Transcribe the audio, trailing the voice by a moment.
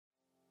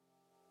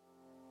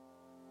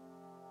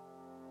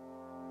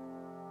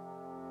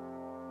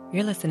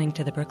You're listening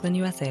to the Brooklyn,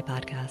 USA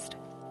podcast,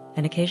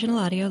 an occasional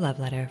audio love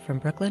letter from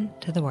Brooklyn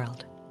to the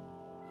world.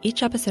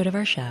 Each episode of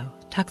our show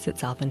tucks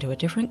itself into a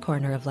different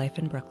corner of life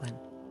in Brooklyn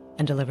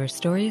and delivers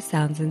stories,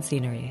 sounds, and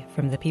scenery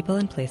from the people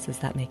and places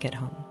that make it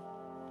home.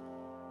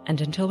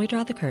 And until we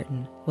draw the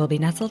curtain, we'll be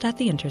nestled at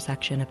the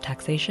intersection of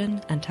taxation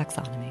and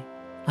taxonomy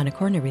on a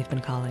corner we've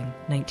been calling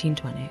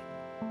 1920.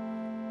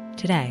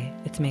 Today,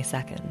 it's May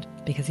 2nd,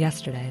 because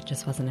yesterday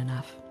just wasn't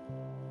enough.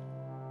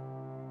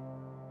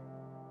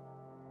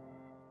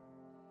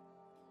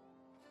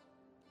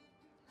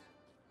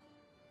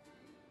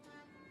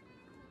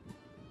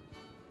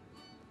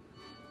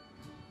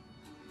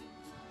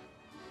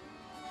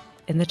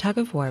 In the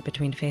tug-of-war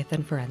between faith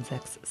and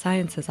forensics,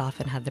 science has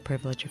often had the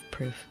privilege of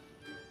proof.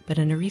 But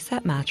in a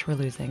reset match we're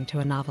losing to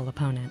a novel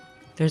opponent,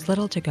 there's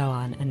little to go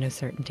on and no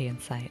certainty in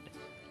sight.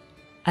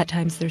 At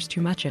times there's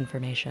too much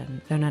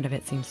information, though none of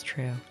it seems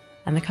true,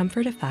 and the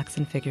comfort of facts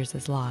and figures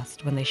is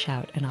lost when they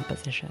shout in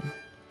opposition.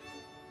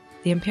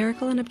 The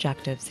empirical and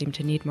objective seem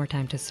to need more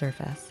time to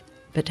surface,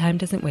 but time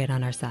doesn't wait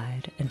on our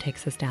side and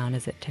takes us down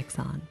as it ticks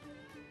on.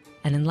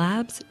 And in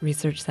labs,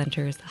 research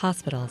centers,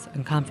 hospitals,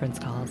 and conference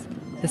calls,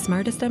 the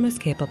smartest and most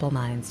capable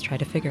minds try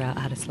to figure out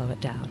how to slow it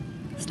down,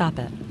 stop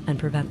it, and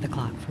prevent the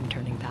clock from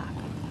turning back.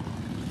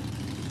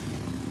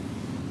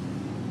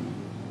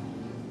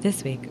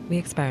 This week, we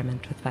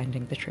experiment with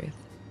finding the truth.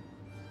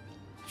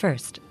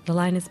 First, the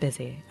line is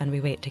busy, and we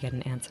wait to get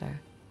an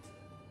answer.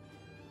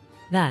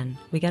 Then,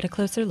 we get a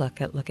closer look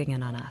at looking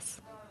in on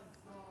us.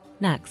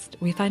 Next,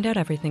 we find out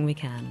everything we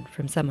can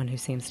from someone who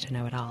seems to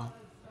know it all.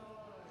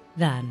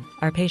 Then,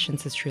 our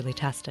patience is truly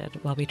tested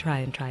while we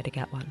try to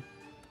get one.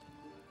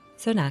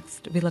 So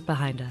next, we look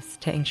behind us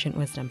to ancient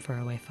wisdom for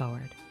a way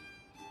forward.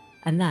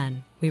 And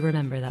then, we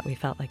remember that we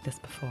felt like this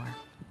before.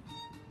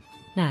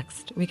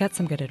 Next, we get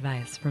some good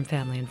advice from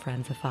family and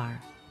friends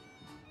afar.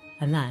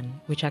 And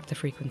then, we check the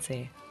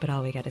frequency, but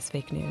all we get is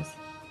fake news.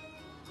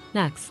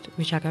 Next,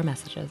 we check our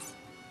messages.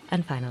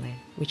 And finally,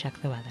 we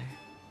check the weather.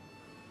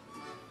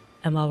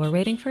 And while we're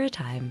waiting for a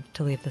time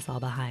to leave this all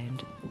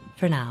behind,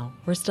 for now,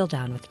 we're still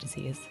down with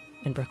disease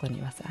in Brooklyn,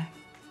 USA.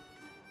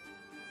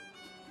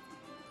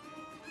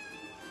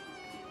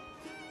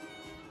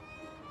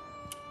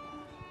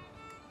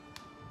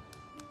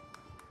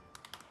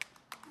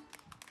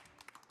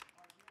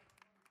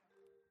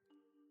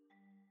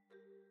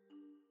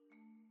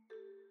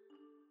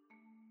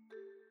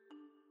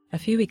 A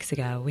few weeks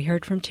ago, we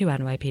heard from two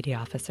NYPD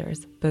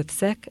officers, both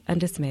sick and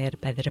dismayed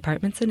by the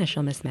department's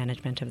initial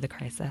mismanagement of the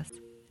crisis.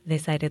 They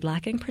cited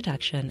lacking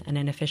protection and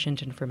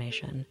inefficient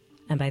information,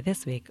 and by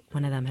this week,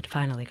 one of them had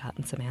finally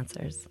gotten some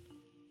answers.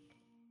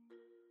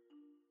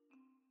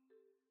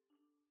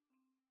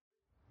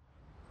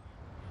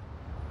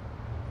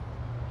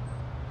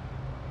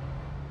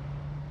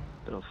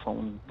 The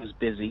phone was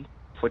busy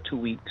for 2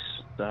 weeks.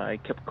 I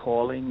kept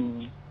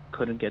calling,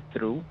 couldn't get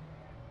through,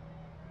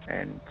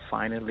 and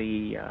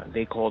finally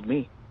they called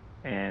me,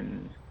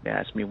 and they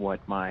asked me what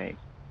my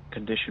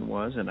condition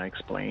was, and I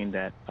explained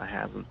that I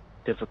have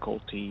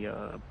difficulty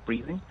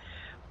breathing,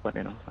 but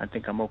I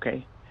think I'm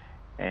okay.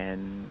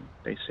 And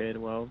they said,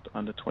 well,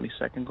 on the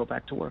 22nd, go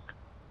back to work.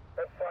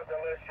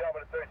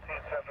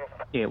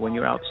 Yeah, when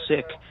you're out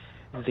sick,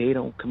 they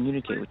don't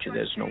communicate with you.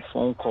 There's no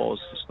phone calls,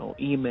 there's no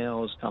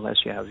emails,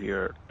 unless you have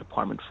your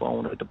department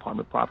phone or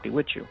department property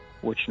with you,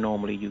 which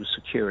normally you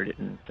secure it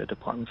in the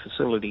department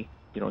facility.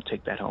 You don't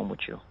take that home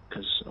with you,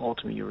 because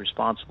ultimately you're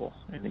responsible,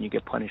 and then you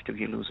get punished if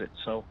you lose it.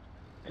 So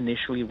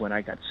initially when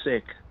I got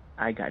sick,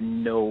 I got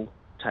no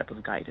type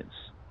of guidance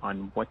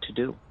on what to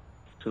do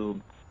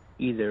to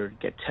either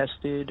get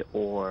tested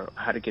or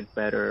how to get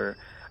better,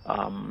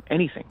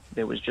 anything.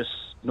 There was just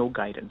no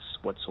guidance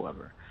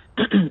whatsoever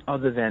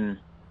other than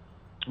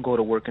go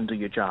to work and do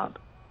your job.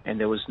 And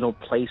there was no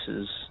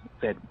places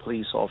that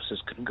police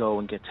officers could go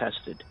and get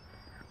tested.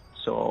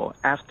 So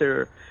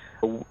after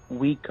a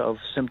week of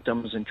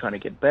symptoms and trying to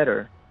get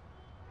better,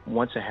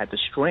 once I had the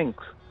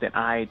strength, then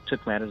I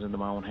took matters into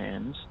my own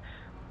hands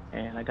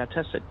and I got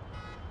tested.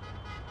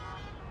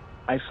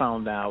 I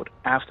found out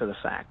after the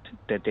fact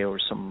that there were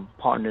some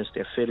partners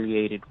that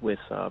affiliated with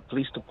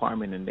police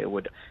department and they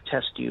would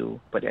test you,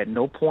 but at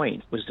no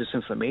point was this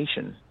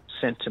information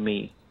sent to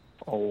me,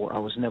 or I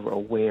was never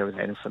aware of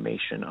that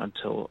information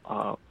until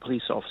a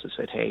police officer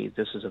said, hey,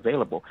 this is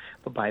available.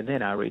 But by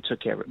then I already took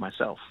care of it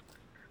myself.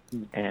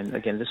 And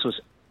again, this was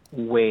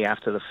way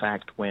after the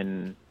fact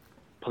when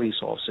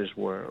police officers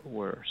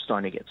were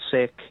starting to get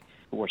sick,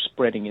 were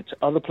spreading it to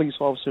other police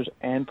officers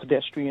and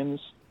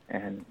pedestrians,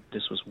 and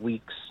this was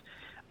weeks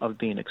of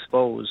being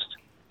exposed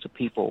to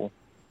people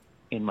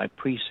in my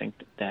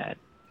precinct that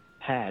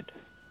had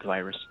the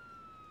virus.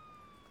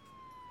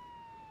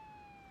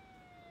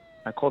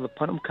 I called the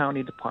Putnam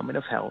County Department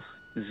of Health.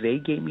 They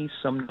gave me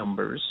some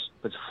numbers,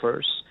 but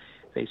first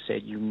they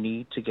said you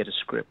need to get a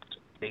script.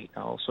 They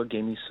also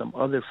gave me some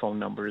other phone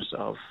numbers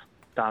of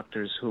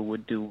doctors who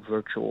would do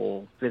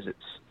virtual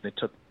visits. They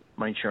took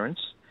my insurance.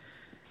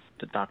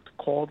 The doctor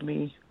called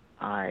me.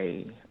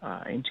 I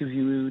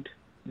interviewed.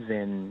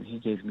 Then he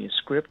gave me a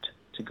script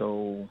to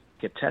go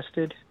get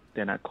tested.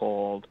 Then I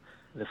called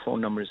the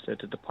phone numbers that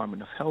the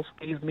Department of Health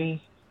gave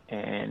me,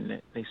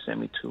 and they sent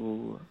me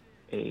to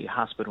a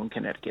hospital in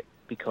Connecticut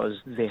because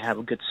they have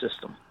a good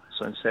system.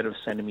 So instead of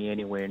sending me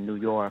anywhere in New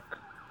York,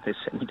 they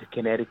sent me to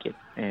Connecticut,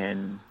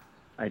 and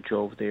I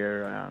drove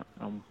there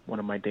on one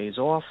of my days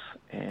off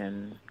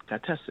and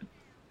got tested.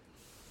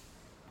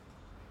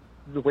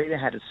 The way they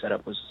had it set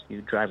up was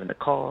you drive in the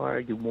car,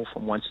 you move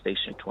from one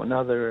station to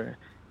another.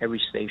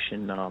 Every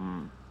station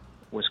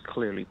was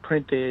clearly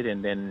printed,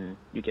 and then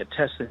you get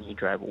tested and you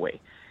drive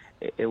away.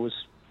 It was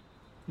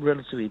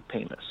relatively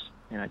painless,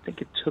 and I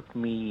think it took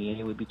me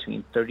anywhere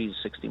between 30 to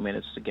 60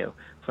 minutes to go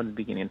from the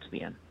beginning to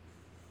the end.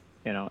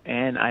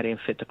 And I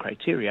didn't fit the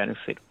criteria. I didn't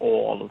fit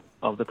all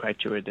of the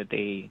criteria that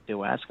they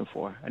were asking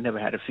for. I never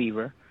had a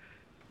fever,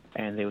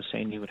 and they were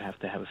saying you would have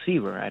to have a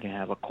fever. I didn't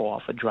have a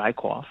cough, a dry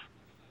cough.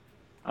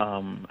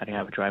 I didn't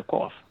have a dry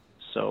cough.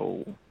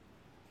 So,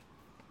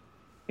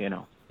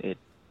 it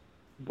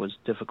was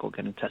difficult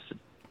getting tested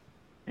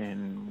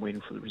and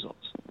waiting for the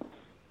results.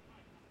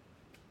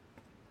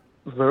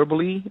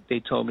 Verbally, they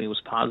told me it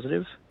was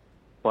positive,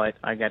 but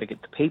I got to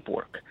get the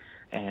paperwork,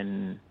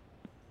 and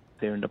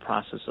they're in the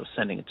process of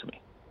sending it to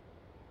me.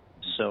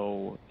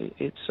 So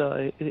it's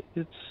a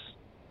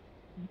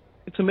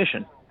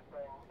mission.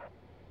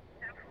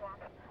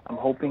 I'm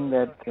hoping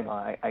that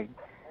I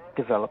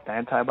developed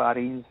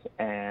antibodies,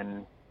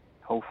 and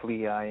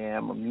hopefully I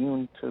am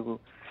immune to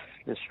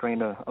this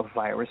strain of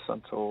virus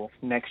until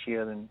next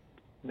year. Then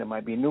there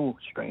might be a new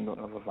strain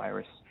of a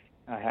virus.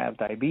 I have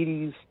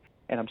diabetes,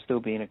 and I'm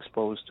still being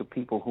exposed to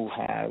people who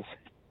have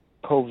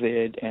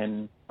COVID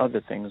and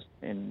other things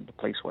in the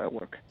place where I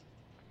work.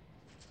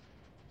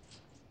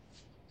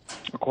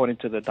 According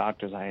to the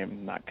doctors, I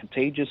am not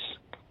contagious,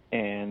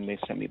 and they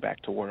sent me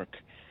back to work.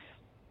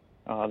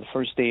 The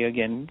first day,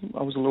 again,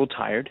 I was a little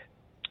tired,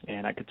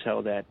 and I could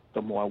tell that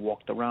the more I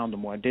walked around, the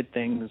more I did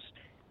things,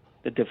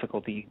 the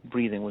difficulty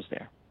breathing was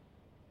there.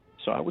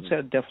 So I would say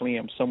I definitely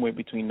am somewhere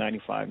between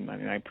 95 and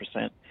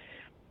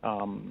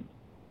 99%.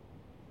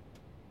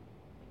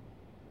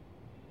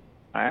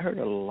 I heard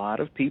a lot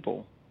of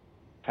people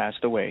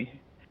passed away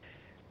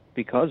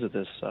because of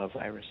this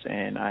virus,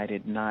 and I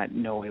did not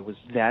know it was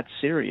that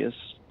serious,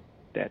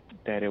 that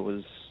it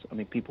was,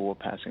 people were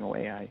passing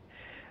away.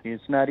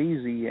 It's not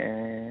easy,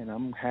 and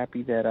I'm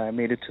happy that I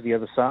made it to the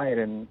other side,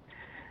 and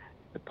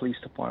the police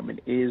department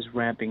is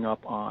ramping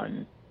up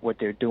on what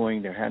they're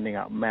doing. They're handing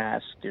out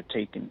masks. They're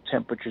taking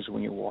temperatures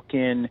when you walk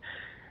in.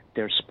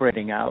 They're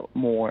spreading out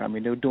more.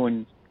 They're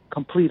doing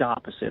complete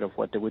opposite of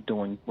what they were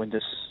doing when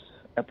this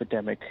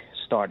epidemic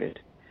started,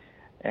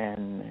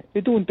 and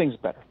they're doing things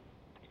better.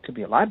 It could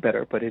be a lot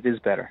better, but it is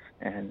better,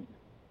 and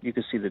you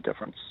can see the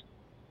difference.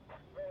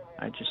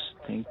 I just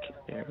think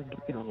they're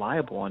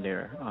liable on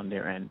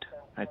their end.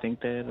 I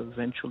think that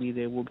eventually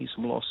there will be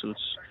some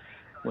lawsuits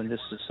when this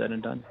is said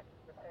and done.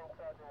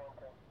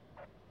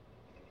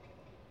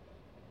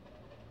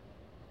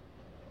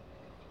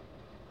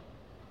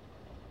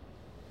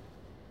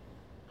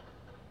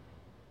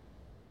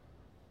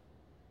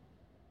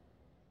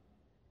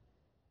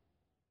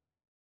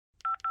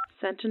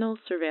 Sentinel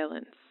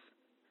surveillance.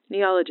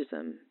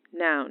 Neologism,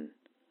 noun.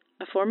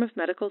 A form of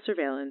medical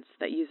surveillance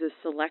that uses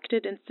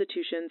selected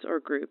institutions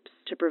or groups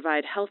to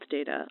provide health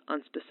data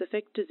on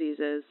specific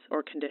diseases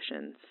or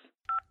conditions.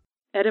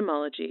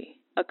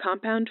 Etymology. A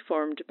compound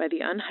formed by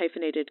the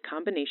unhyphenated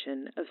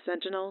combination of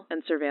sentinel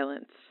and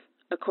surveillance.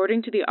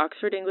 According to the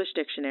Oxford English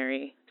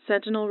Dictionary,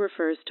 sentinel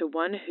refers to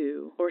one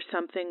who, or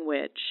something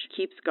which,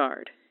 keeps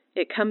guard.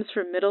 It comes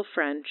from Middle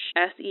French,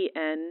 sentinelle,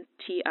 and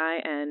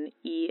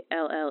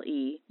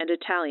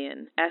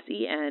Italian,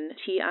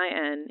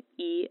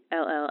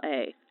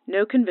 sentinella.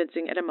 No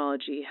convincing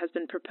etymology has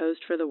been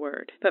proposed for the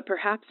word, but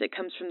perhaps it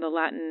comes from the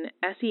Latin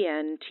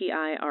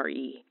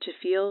sentire, to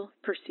feel,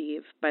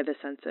 perceive by the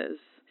senses.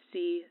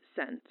 See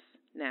sense,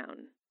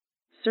 noun.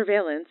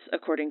 Surveillance,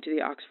 according to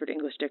the Oxford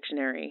English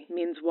Dictionary,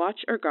 means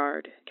watch or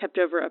guard kept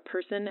over a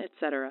person,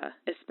 etc.,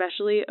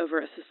 especially over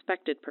a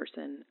suspected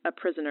person, a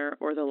prisoner,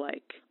 or the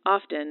like.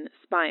 Often,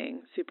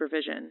 spying,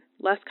 supervision.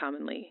 Less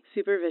commonly,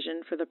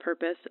 supervision for the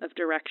purpose of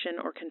direction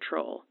or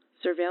control.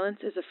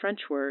 Surveillance is a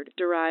French word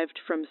derived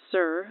from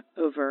sur,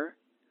 over,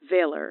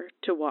 veiller,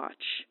 to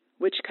watch,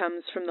 which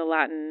comes from the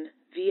Latin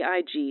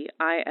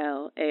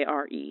vigilare,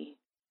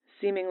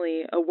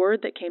 seemingly a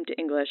word that came to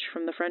English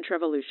from the French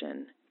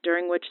Revolution,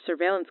 during which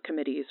surveillance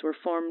committees were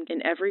formed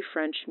in every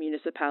French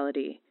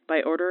municipality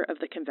by order of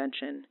the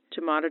Convention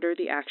to monitor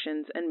the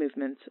actions and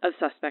movements of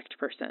suspect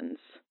persons.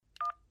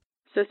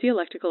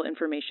 Sociolectical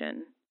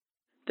information.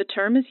 The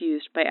term is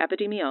used by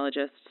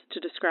epidemiologists to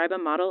describe a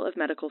model of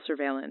medical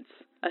surveillance.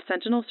 A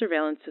sentinel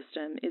surveillance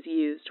system is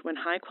used when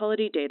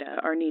high-quality data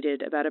are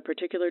needed about a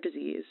particular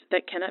disease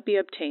that cannot be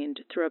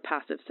obtained through a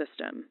passive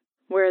system.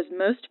 Whereas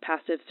most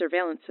passive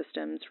surveillance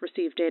systems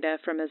receive data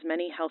from as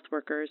many health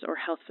workers or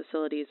health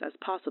facilities as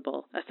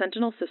possible, a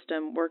sentinel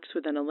system works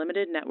within a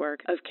limited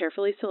network of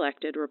carefully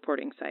selected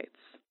reporting sites.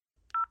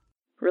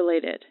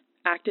 Related: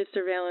 active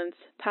surveillance,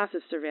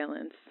 passive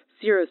surveillance,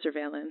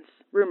 serosurveillance,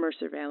 rumor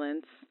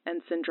surveillance,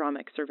 and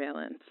syndromic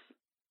surveillance.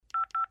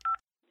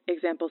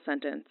 Example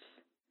sentence.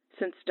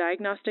 Since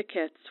diagnostic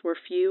kits were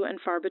few and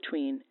far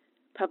between,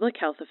 public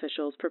health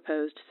officials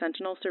proposed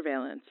sentinel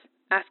surveillance,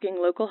 asking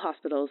local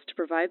hospitals to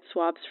provide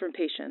swabs from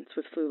patients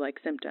with flu-like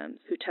symptoms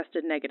who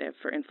tested negative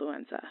for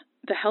influenza.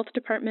 The health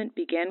department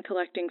began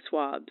collecting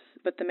swabs,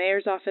 but the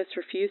mayor's office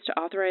refused to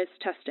authorize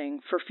testing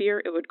for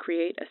fear it would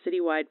create a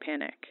citywide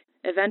panic.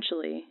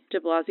 Eventually, de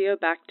Blasio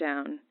backed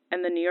down,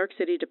 and the New York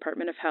City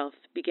Department of Health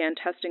began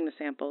testing the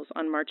samples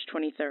on March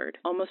 23rd,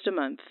 almost a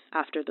month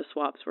after the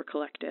swabs were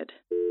collected.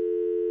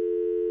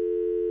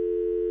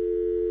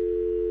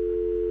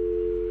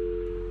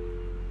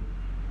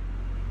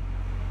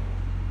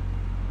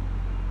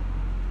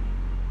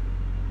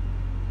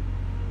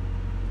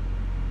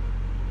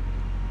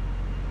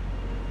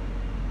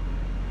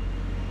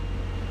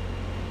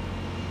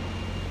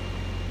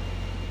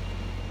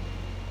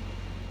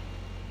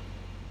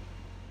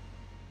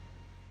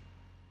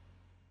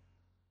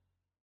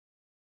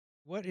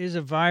 What is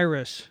a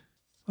virus?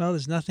 Well,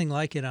 there's nothing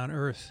like it on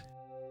Earth.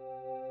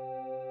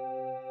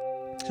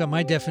 So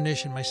my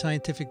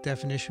scientific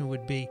definition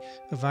would be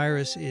a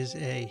virus is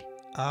a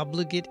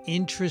obligate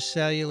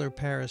intracellular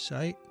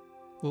parasite.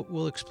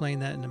 We'll explain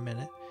that in a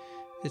minute.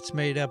 It's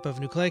made up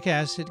of nucleic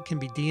acid, it can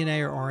be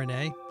DNA or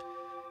RNA,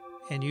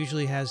 and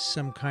usually has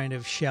some kind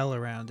of shell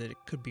around it. It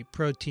could be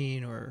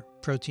protein or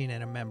protein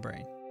and a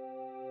membrane.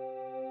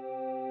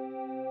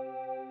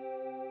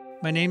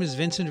 My name is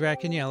Vincent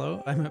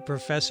Racaniello. I'm a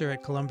professor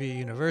at Columbia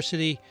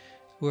University,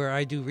 where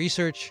I do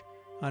research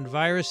on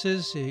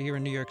viruses here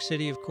in New York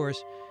City, of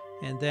course.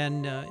 And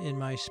then in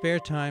my spare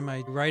time,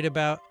 I write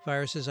about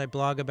viruses, I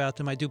blog about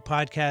them, I do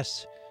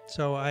podcasts.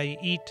 So I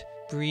eat,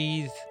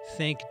 breathe,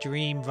 think,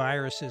 dream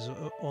viruses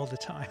all the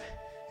time.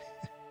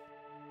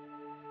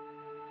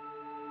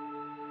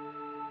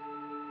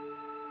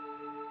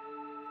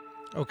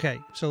 Okay,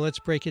 so let's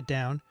break it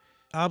down.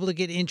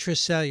 Obligate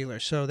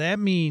intracellular. So that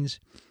means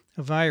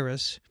a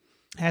virus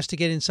has to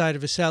get inside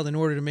of a cell in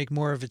order to make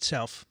more of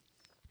itself.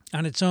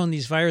 On its own,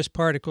 these virus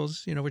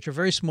particles, which are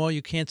very small,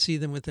 you can't see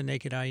them with the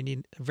naked eye. You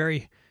need a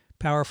very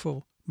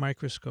powerful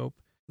microscope.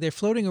 They're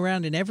floating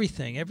around in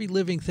everything. Every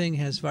living thing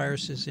has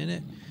viruses in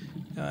it.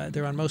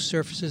 They're on most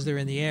surfaces. They're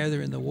in the air.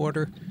 They're in the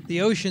water. The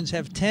oceans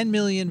have 10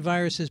 million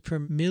viruses per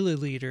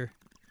milliliter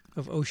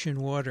of ocean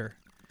water,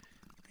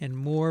 and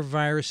more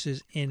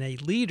viruses in a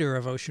liter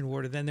of ocean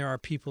water than there are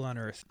people on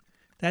Earth.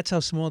 That's how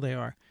small they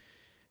are.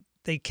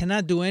 They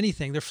cannot do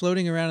anything. They're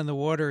floating around in the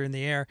water, in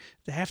the air.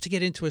 They have to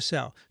get into a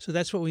cell. So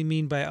that's what we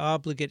mean by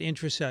obligate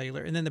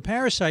intracellular. And then the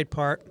parasite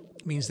part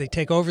means they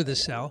take over the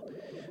cell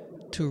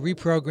to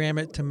reprogram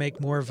it to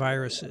make more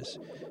viruses.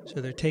 So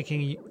they're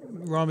taking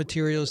raw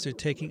materials. They're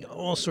taking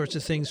all sorts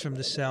of things from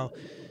the cell.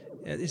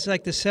 It's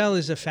like the cell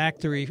is a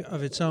factory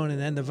of its own,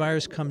 and then the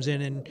virus comes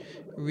in and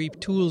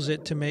retools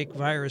it to make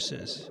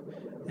viruses.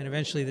 And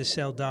eventually the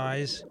cell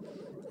dies,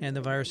 and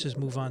the viruses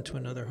move on to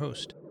another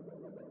host.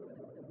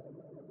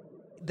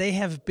 They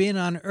have been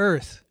on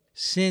Earth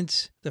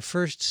since the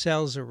first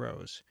cells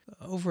arose,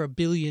 over 1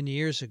 billion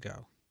years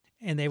ago.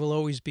 And they will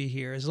always be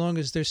here. As long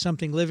as there's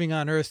something living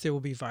on Earth, there will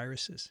be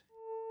viruses.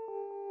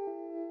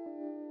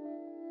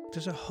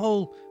 There's a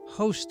whole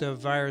host of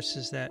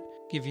viruses that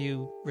give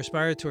you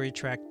respiratory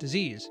tract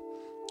disease.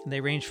 And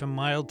they range from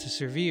mild to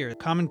severe.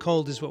 Common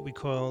cold is what we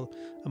call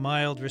a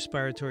mild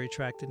respiratory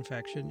tract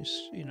infection.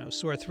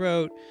 Sore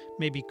throat,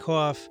 maybe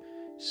cough,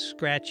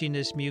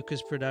 scratchiness,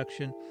 mucus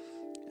production.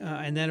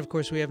 And then, of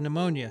course, we have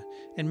pneumonia.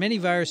 And many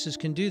viruses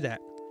can do that.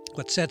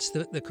 What sets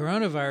the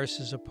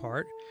coronaviruses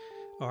apart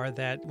are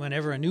that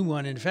whenever a new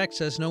one infects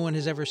us, no one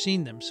has ever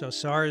seen them. So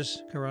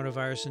SARS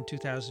coronavirus in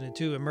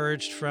 2002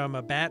 emerged from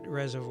a bat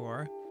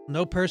reservoir.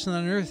 No person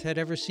on Earth had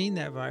ever seen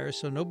that virus,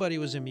 so nobody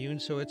was immune,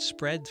 so it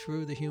spread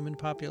through the human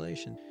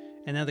population.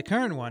 And now the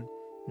current one,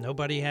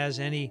 nobody has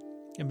any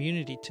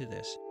immunity to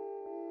this.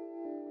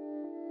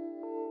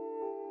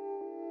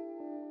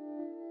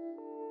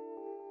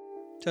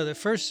 So the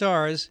first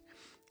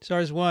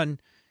SARS-1,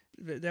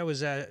 that was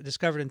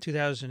discovered in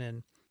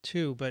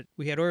 2002, but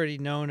we had already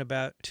known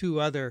about 2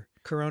 other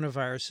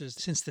coronaviruses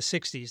since the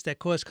 60s that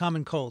caused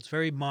common colds,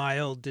 very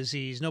mild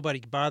disease.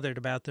 Nobody bothered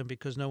about them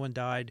because no one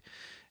died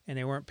and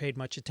they weren't paid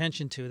much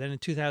attention to. Then in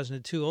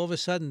 2002, all of a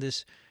sudden,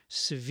 this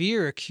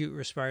severe acute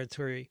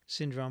respiratory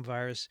syndrome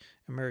virus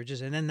emerges,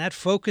 and then that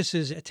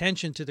focuses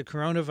attention to the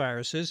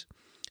coronaviruses.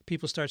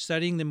 People start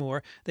studying them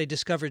more. They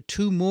discovered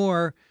 2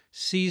 more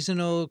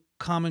seasonal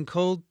common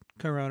cold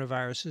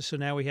coronaviruses, so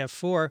now we have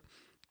 4.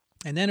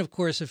 And then, of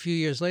course, a few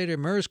years later,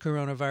 MERS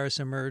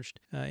coronavirus emerged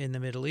in the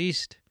Middle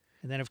East.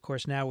 And then, of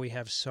course, now we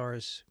have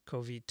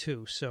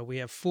SARS-CoV-2. So we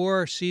have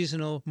 4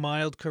 seasonal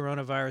mild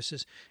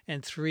coronaviruses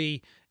and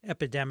 3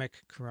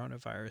 epidemic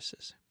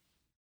coronaviruses.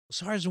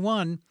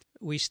 SARS-1,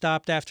 we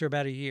stopped after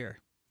about a year.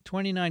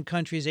 29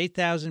 countries,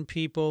 8,000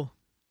 people,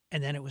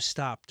 and then it was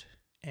stopped.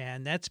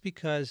 And that's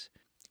because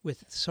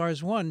with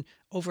SARS-1,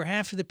 over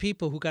half of the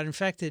people who got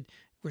infected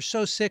were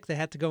so sick they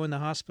had to go in the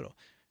hospital.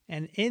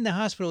 And in the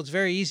hospital, it's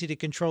very easy to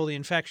control the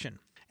infection.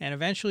 And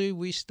eventually,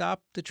 we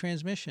stopped the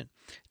transmission.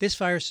 This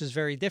virus is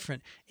very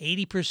different.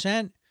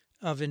 80%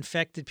 of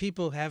infected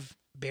people have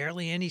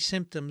barely any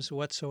symptoms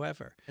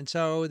whatsoever. And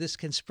so this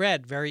can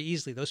spread very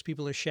easily. Those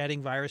people are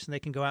shedding virus and they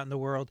can go out in the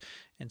world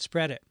and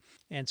spread it.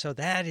 And so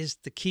that is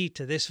the key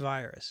to this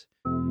virus.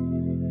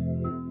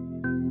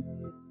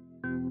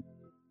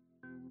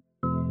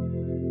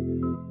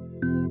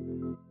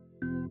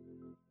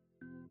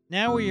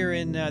 Now we are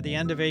in the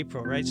end of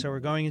April, right? So we're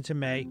going into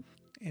May.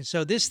 And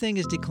so this thing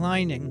is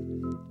declining.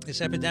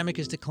 This epidemic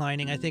is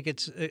declining. I think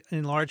it's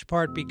in large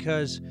part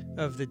because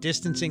of the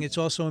distancing. It's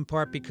also in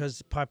part because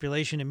the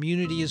population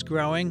immunity is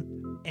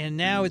growing. And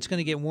now it's going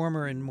to get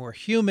warmer and more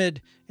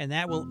humid, and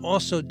that will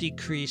also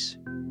decrease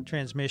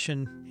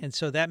transmission. And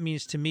so that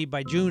means to me,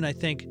 by June, I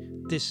think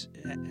this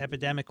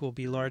epidemic will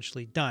be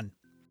largely done.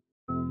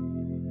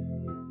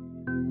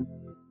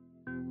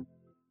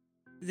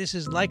 This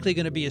is likely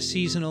going to be a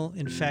seasonal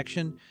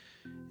infection.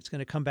 It's going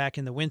to come back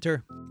in the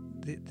winter.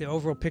 The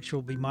overall picture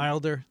will be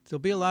milder. There'll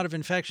be a lot of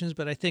infections,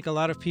 but I think a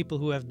lot of people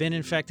who have been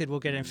infected will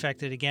get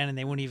infected again, and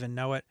they won't even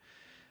know it.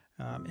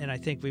 And I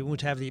think we won't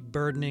have the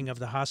burdening of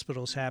the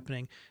hospitals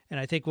happening. And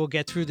I think we'll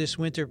get through this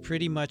winter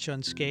pretty much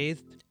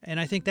unscathed. And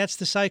I think that's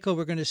the cycle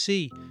we're going to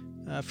see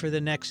for the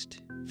next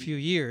few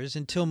years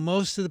until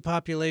most of the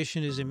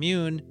population is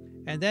immune.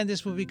 And then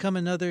this will become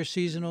another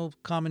seasonal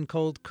common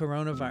cold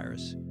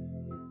coronavirus.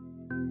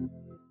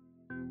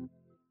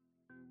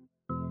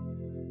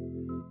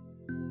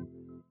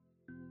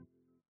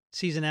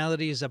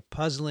 Seasonality is a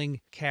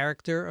puzzling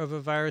character of a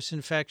virus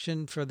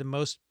infection. For the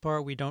most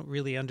part, we don't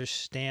really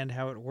understand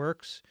how it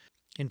works.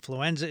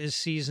 Influenza is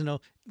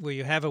seasonal, where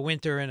you have a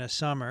winter and a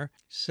summer.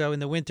 So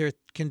in the winter,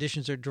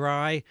 conditions are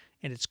dry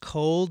and it's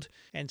cold.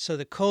 And so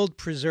the cold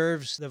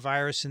preserves the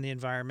virus in the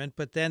environment.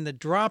 But then the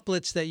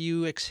droplets that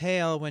you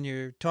exhale when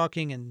you're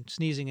talking and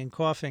sneezing and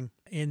coughing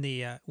in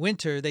the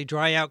winter, they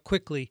dry out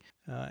quickly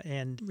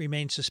and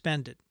remain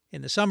suspended.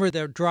 In the summer,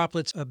 their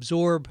droplets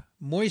absorb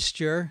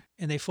moisture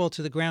and they fall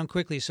to the ground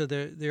quickly, so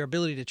their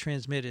ability to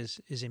transmit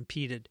is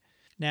impeded.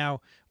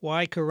 Now,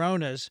 why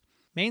coronas?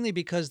 Mainly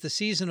because the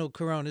seasonal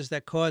coronas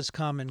that cause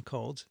common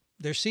colds,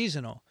 they're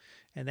seasonal,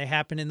 and they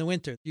happen in the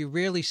winter. You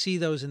rarely see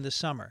those in the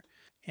summer,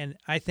 and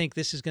I think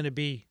this is going to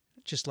be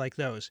just like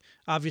those.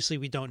 Obviously,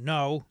 we don't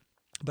know,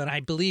 but I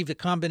believe the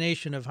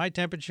combination of high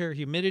temperature,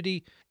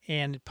 humidity,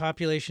 and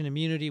population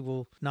immunity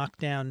will knock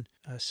down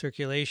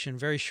circulation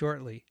very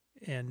shortly.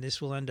 And this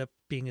will end up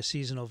being a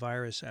seasonal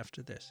virus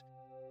after this.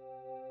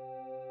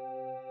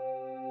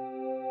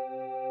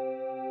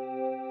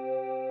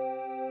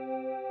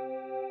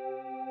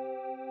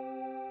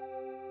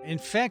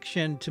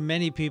 Infection to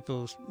many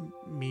people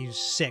means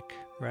sick,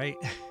 right?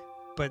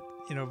 But,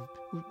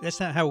 that's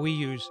not how we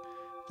use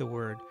the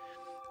word.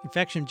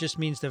 Infection just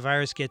means the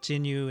virus gets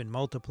in you and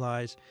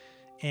multiplies.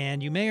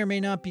 And you may or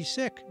may not be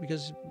sick,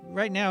 because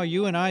right now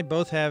you and I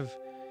both have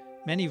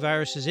many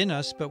viruses in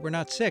us, but we're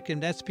not sick.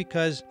 And that's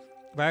because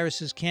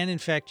viruses can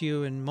infect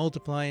you and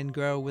multiply and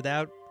grow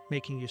without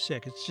making you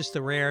sick. It's just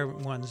the rare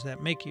ones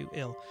that make you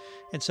ill.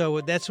 And so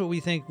that's what we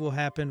think will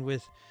happen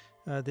with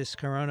this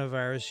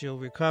coronavirus. You'll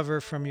recover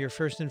from your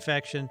first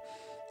infection.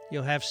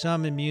 You'll have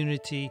some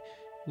immunity,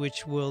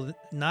 which will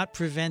not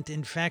prevent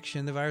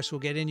infection. The virus will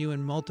get in you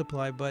and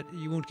multiply, but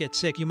you won't get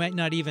sick. You might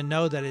not even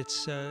know that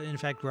it's, in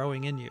fact,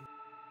 growing in you.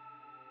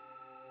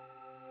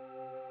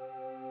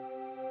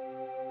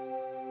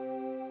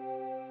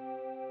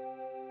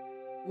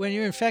 When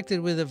you're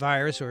infected with a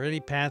virus or any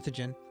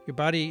pathogen, your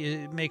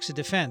body makes a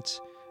defense,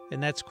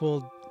 and that's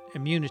called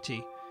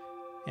immunity.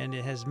 And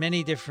it has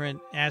many different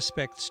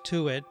aspects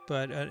to it,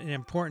 but an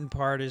important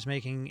part is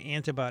making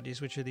antibodies,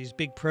 which are these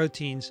big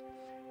proteins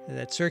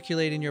that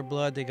circulate in your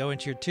blood. They go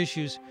into your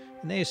tissues,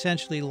 and they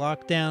essentially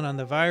lock down on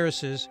the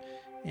viruses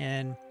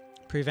and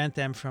prevent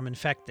them from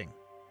infecting.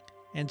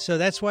 And so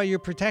that's why you're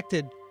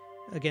protected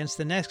against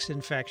the next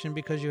infection,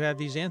 because you have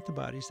these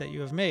antibodies that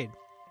you have made.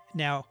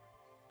 Now,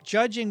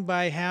 judging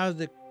by how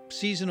the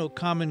seasonal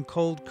common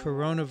cold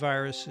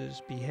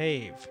coronaviruses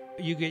behave,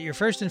 you get your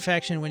first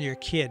infection when you're a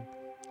kid.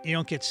 You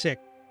don't get sick.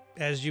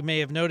 As you may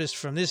have noticed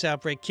from this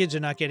outbreak, kids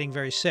are not getting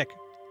very sick.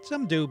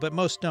 Some do, but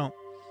most don't.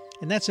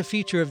 And that's a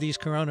feature of these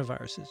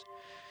coronaviruses.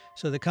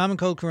 So the common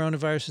cold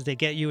coronaviruses, they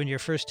get you in your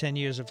first 10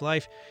 years of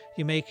life.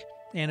 You make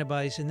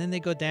antibodies, and then they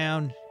go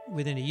down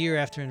within a year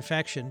after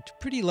infection to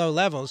pretty low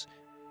levels.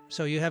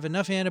 So you have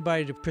enough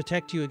antibody to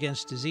protect you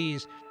against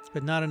disease,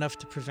 but not enough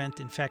to prevent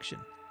infection.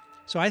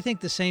 So I think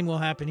the same will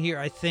happen here.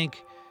 I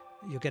think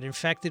you'll get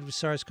infected with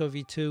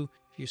SARS-CoV-2.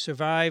 If you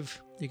survive,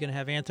 you're going to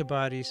have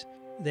antibodies.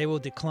 They will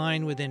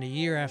decline within a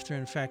year after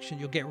infection.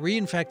 You'll get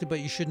reinfected, but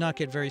you should not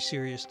get very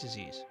serious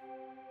disease.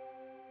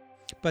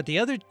 But the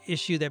other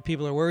issue that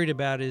people are worried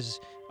about is,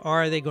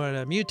 are they going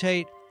to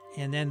mutate,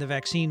 and then the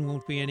vaccine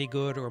won't be any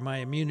good, or my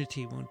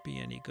immunity won't be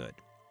any good?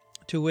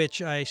 To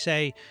which I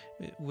say,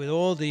 with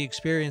all the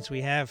experience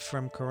we have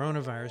from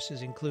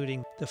coronaviruses,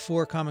 including the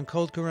 4 common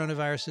cold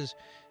coronaviruses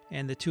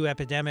and the 2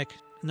 epidemic,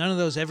 none of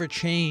those ever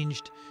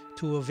changed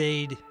to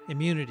evade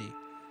immunity.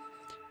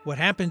 What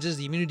happens is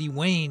the immunity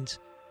wanes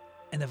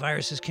and the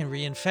viruses can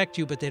reinfect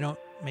you, but they don't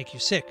make you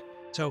sick.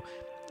 So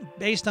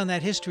based on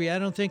that history, I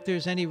don't think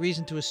there's any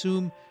reason to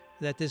assume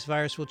that this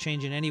virus will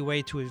change in any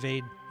way to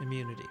evade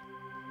immunity.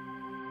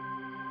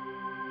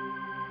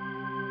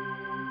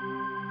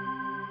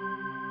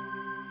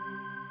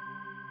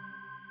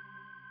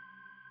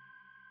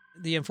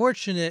 The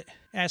unfortunate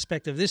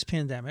aspect of this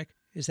pandemic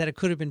is that it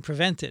could have been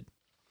prevented.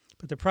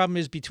 But the problem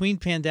is, between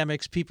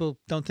pandemics, people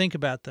don't think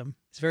about them.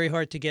 It's very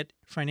hard to get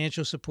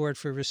financial support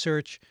for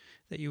research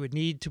that you would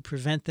need to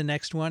prevent the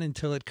next one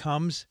until it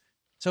comes.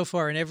 So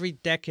far, in every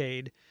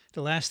decade,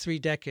 the last 3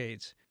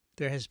 decades,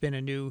 there has been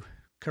a new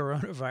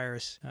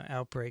coronavirus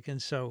outbreak.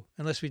 And so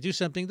unless we do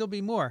something, there'll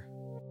be more.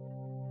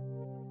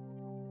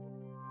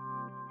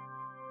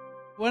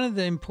 One of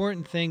the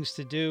important things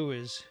to do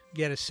is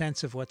get a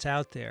sense of what's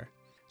out there.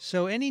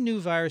 So any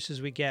new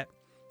viruses we get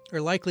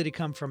are likely to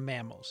come from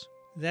mammals.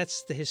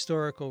 That's the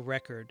historical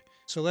record.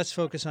 So let's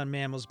focus on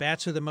mammals.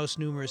 Bats are the most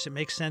numerous. It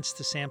makes sense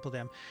to sample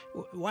them.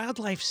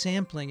 Wildlife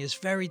sampling is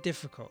very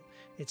difficult.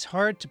 It's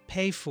hard to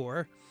pay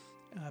for.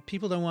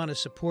 People don't want to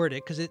support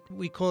it because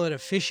we call it a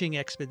fishing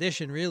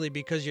expedition, really,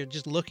 because you're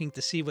just looking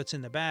to see what's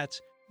in the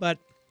bats. But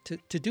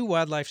to do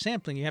wildlife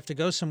sampling, you have to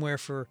go somewhere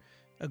for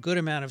a good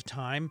amount of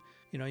time.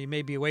 You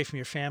may be away from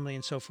your family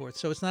and so forth.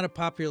 So it's not a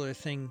popular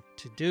thing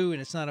to do,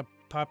 and it's not a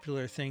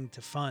popular thing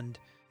to fund.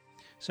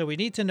 So we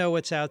need to know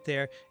what's out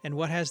there and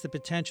what has the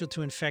potential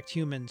to infect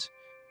humans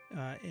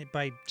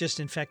by just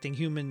infecting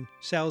human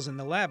cells in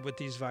the lab with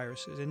these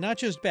viruses. And not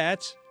just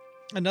bats.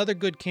 Another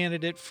good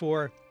candidate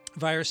for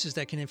viruses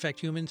that can infect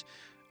humans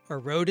are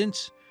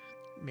rodents,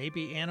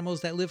 maybe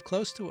animals that live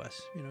close to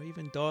us,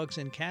 even dogs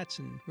and cats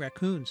and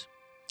raccoons.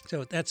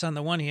 So that's on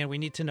the one hand, we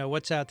need to know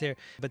what's out there.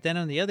 But then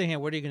on the other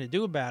hand, what are you going to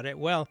do about it?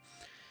 Well,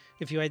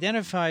 if you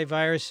identify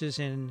viruses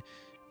in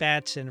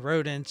bats and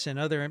rodents and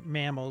other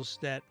mammals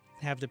that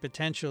have the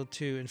potential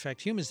to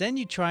infect humans, then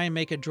you try and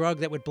make a drug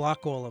that would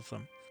block all of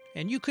them.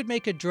 And you could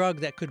make a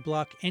drug that could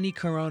block any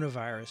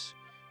coronavirus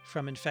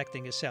from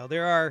infecting a cell.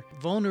 There are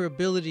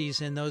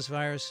vulnerabilities in those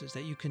viruses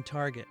that you can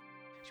target.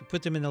 You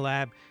put them in the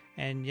lab,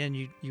 and then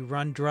you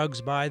run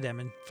drugs by them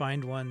and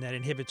find one that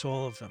inhibits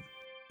all of them.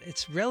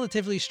 It's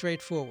relatively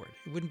straightforward.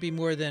 It wouldn't be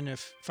more than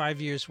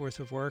 5 years' worth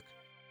of work.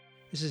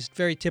 This is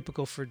very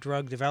typical for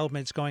drug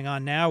development. It's going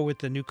on now with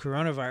the new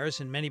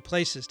coronavirus in many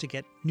places to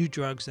get new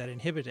drugs that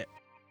inhibit it.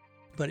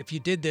 But if you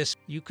did this,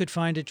 you could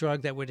find a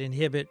drug that would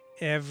inhibit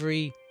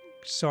every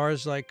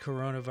SARS-like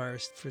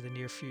coronavirus for the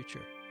near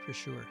future, for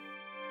sure.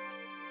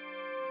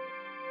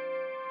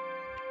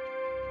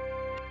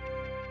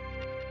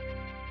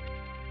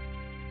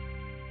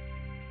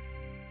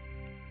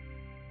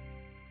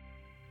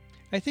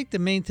 I think the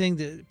main thing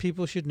that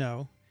people should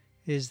know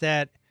is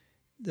that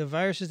the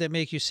viruses that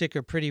make you sick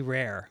are pretty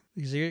rare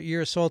because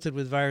you're assaulted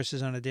with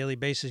viruses on a daily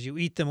basis. You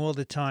eat them all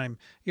the time.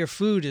 Your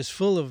food is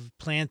full of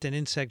plant and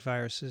insect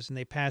viruses, and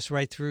they pass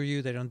right through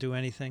you. They don't do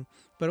anything.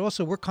 But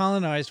also, we're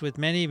colonized with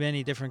many,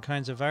 many different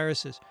kinds of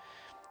viruses.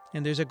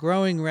 And there's a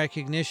growing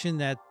recognition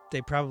that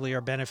they probably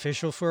are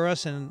beneficial for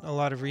us, and a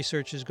lot of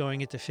research is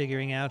going into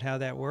figuring out how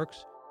that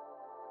works.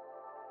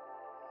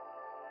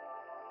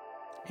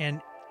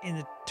 And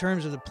in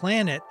terms of the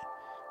planet,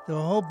 the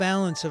whole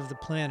balance of the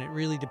planet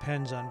really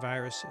depends on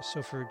viruses.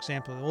 So, for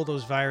example, all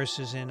those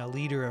viruses in a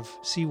liter of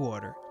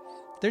seawater,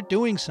 they're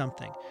doing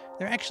something.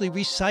 They're actually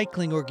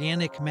recycling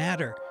organic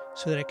matter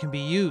so that it can be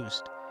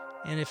used.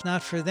 And if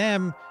not for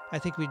them, I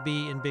think we'd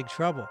be in big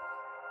trouble.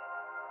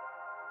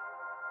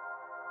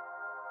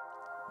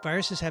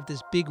 Viruses have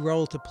this big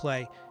role to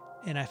play.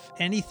 And if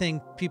anything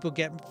people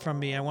get from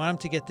me, I want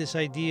them to get this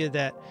idea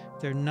that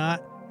they're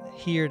not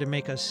here to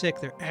make us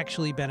sick. They're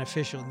actually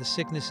beneficial, and the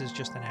sickness is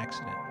just an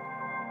accident.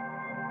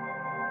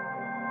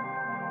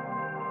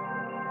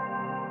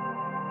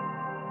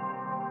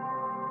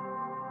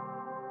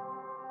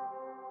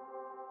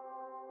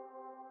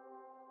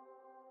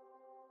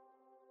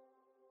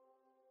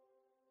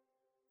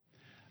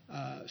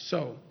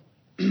 So,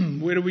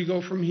 where do we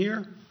go from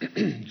here?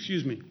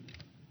 Excuse me.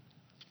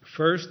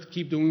 First,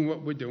 keep doing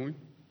what we're doing.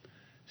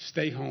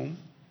 Stay home,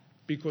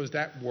 because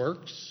that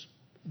works.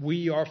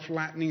 We are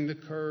flattening the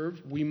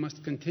curve. We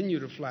must continue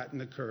to flatten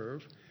the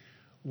curve.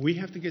 We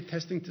have to get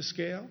testing to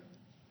scale.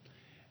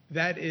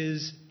 That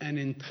is an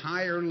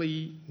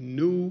entirely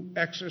new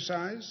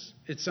exercise.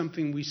 It's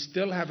something we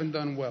still haven't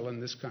done well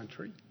in this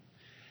country.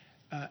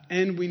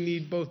 And we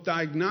need both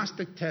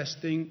diagnostic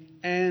testing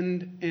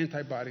and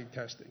antibody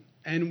testing.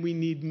 And we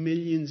need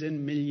millions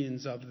and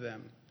millions of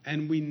them.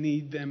 And we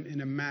need them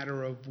in a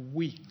matter of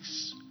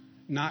weeks,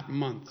 not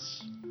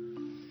months.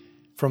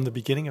 From the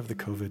beginning of the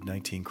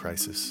COVID-19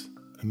 crisis,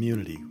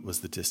 immunity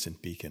was the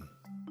distant beacon.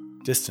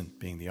 Distant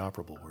being the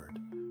operable word.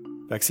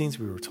 Vaccines,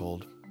 we were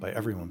told, by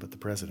everyone but the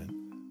president,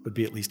 would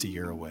be at least a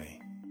year away.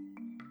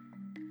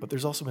 But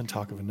there's also been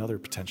talk of another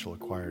potential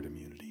acquired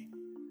immunity.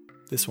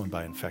 This one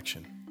by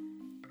infection.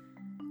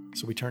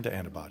 So we turn to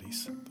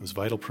antibodies, those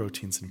vital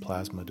proteins in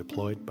plasma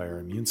deployed by our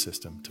immune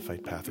system to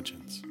fight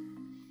pathogens.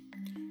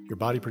 Your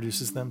body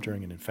produces them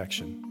during an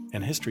infection,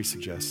 and history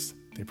suggests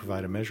they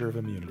provide a measure of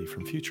immunity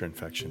from future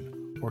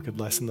infection or could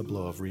lessen the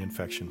blow of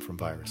reinfection from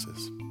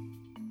viruses.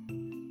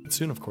 It's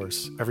soon, of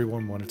course,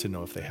 everyone wanted to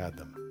know if they had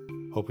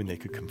them, hoping they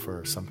could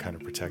confer some kind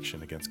of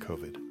protection against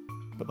COVID.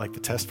 But like the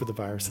test for the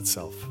virus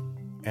itself,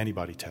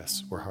 antibody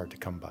tests were hard to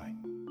come by.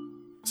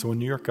 So when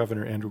New York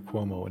Governor Andrew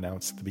Cuomo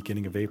announced at the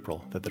beginning of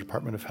April that the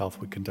Department of Health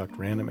would conduct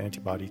random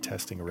antibody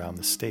testing around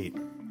the state,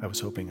 I was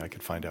hoping I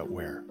could find out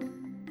where.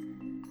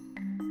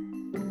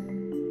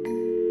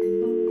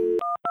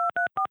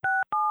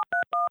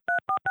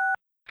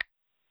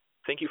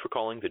 Thank you for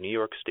calling the New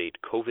York State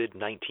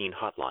COVID-19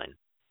 hotline.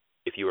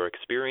 If you are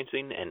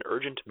experiencing an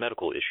urgent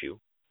medical issue,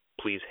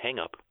 please hang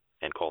up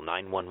and call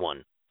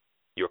 911.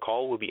 Your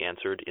call will be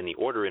answered in the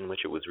order in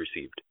which it was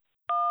received.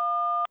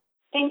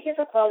 Thank you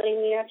for calling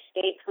New York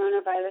State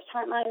Coronavirus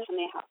Hotline. How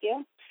may I help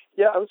you?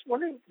 Yeah, I was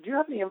wondering, do you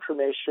have any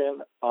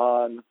information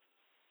on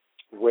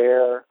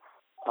where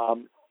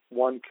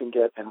one can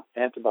get an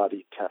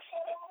antibody test?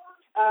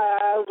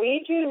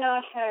 We do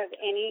not have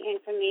any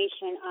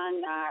information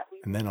on that.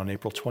 And then on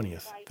April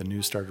 20th, the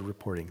news started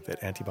reporting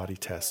that antibody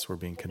tests were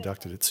being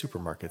conducted at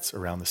supermarkets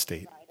around the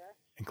state,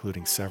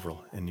 including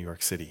several in New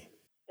York City.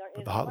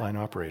 But the hotline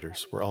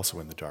operators were also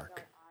in the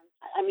dark.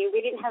 I mean,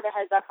 we didn't have a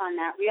heads up on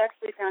that. We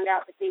actually found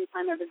out at the same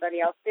time everybody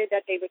else did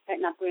that they were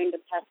setting up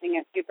random testing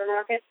at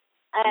supermarkets.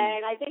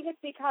 And I think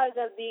it's because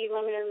of the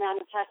limited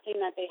amount of testing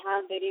that they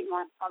have. They didn't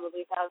want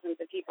probably thousands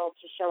of people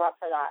to show up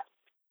for that.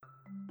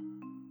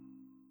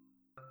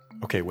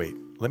 Okay, wait.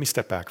 Let me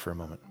step back for a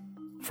moment.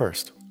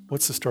 First,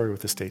 what's the story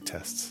with the state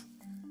tests?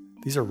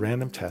 These are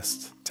random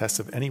tests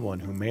of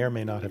anyone who may or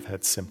may not have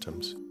had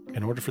symptoms,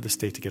 in order for the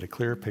state to get a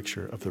clearer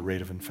picture of the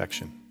rate of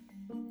infection.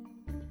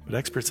 But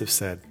experts have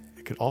said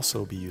it could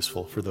also be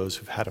useful for those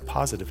who've had a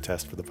positive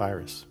test for the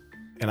virus.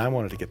 And I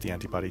wanted to get the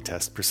antibody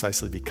test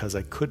precisely because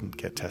I couldn't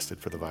get tested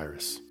for the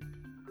virus.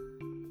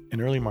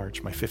 In early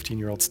March, my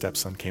 15-year-old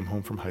stepson came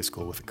home from high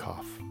school with a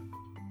cough.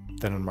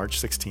 Then on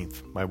March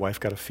 16th, my wife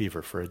got a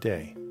fever for a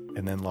day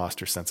and then lost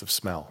her sense of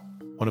smell,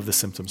 one of the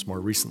symptoms more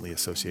recently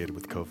associated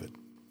with COVID.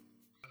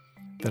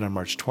 Then on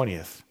March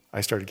 20th,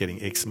 I started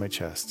getting aches in my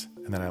chest,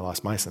 and then I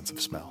lost my sense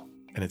of smell,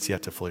 and it's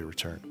yet to fully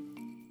return.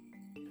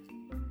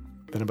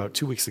 Then about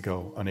 2 weeks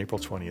ago, on April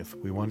 20th,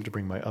 we wanted to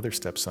bring my other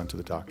stepson to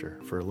the doctor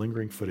for a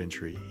lingering foot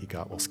injury he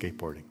got while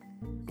skateboarding,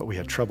 but we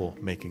had trouble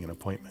making an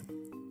appointment.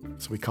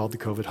 So we called the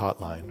COVID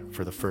hotline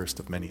for the first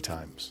of many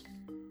times.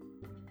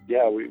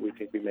 Yeah, we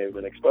think we may have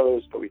been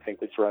exposed, but we think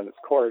it's run its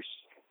course.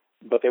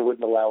 But they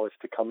wouldn't allow us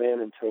to come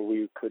in until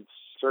we could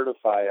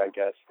certify, I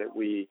guess, that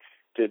we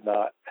did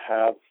not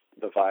have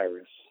the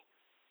virus.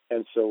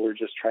 And so we're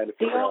just trying to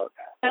figure out.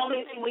 The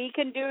only thing we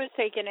can do is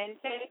take an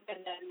intake and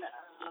then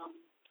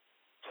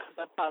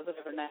the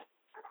positive or not.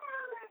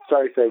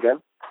 Sorry, say again.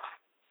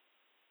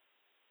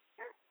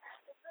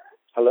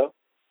 Hello?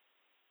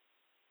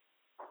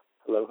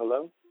 Hello,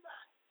 hello?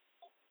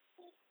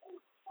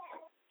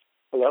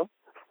 Hello?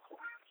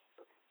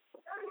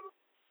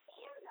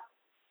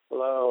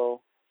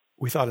 Hello?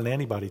 We thought an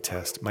antibody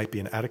test might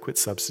be an adequate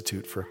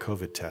substitute for a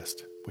COVID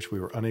test, which we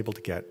were unable to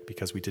get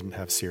because we didn't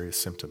have serious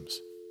symptoms.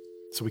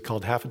 So we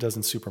called half a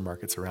dozen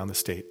supermarkets around the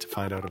state to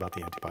find out about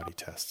the antibody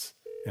tests,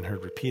 and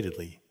heard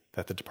repeatedly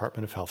that the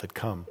Department of Health had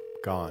come,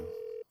 gone,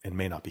 and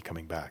may not be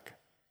coming back.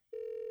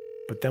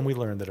 But then we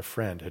learned that a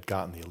friend had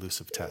gotten the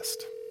elusive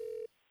test.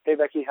 Hey,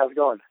 Becky, how's it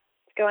going?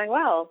 It's going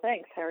well,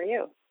 thanks. How are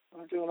you?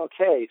 I'm doing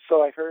okay.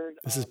 So I heard...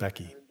 This is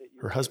Becky.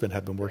 Her husband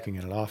had been working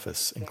in an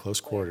office in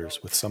close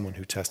quarters with someone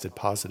who tested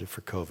positive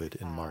for COVID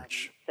in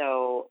March.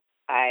 So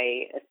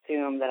I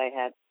assumed that I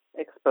had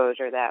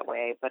exposure that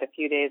way. But a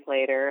few days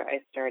later, I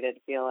started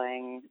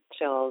feeling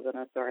chills and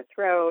a sore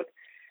throat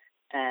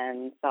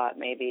and thought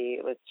maybe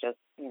it was just,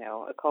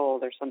 a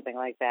cold or something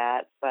like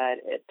that. But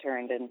it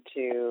turned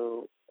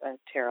into a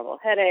terrible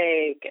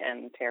headache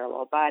and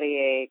terrible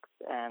body aches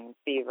and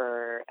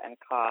fever and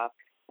cough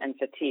and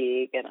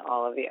fatigue and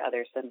all of the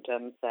other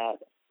symptoms that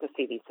the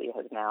CDC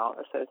has now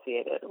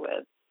associated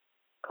with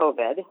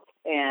COVID.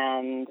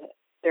 And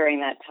during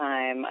that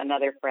time,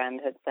 another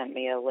friend had sent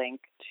me a link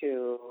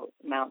to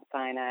Mount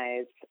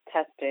Sinai's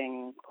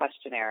testing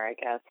questionnaire, I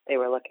guess. They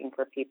were looking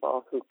for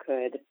people who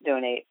could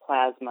donate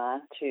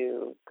plasma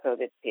to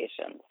COVID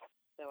patients.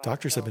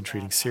 Doctors have been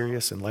treating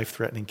serious and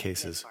life-threatening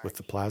cases with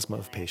the plasma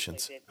of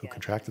patients who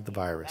contracted the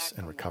virus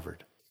and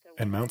recovered.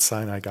 And Mount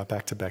Sinai got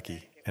back to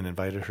Becky and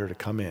invited her to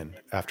come in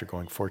after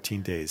going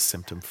 14 days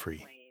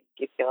symptom-free.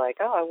 You feel like,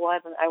 I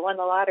won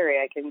the lottery.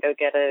 I can go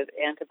get an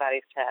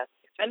antibodies test.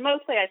 And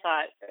mostly I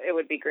thought it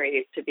would be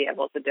great to be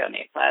able to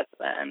donate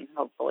plasma and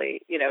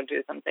hopefully,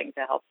 do something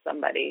to help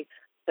somebody.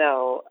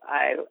 So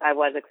I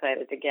was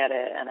excited to get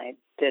it, and I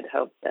did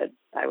hope that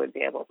I would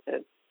be able to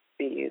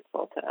be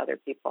useful to other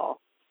people.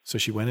 So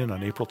she went in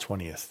on April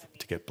 20th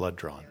to get blood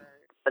drawn.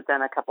 But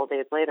then a couple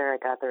days later, I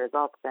got the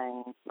results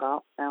saying,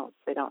 well, no,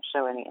 they don't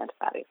show any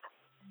antibodies.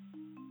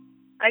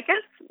 I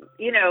guess,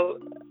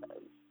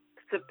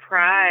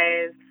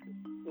 surprise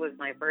was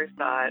my first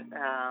thought.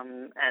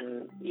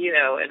 And,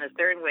 in a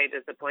certain way,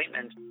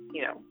 disappointment.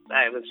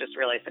 I was just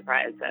really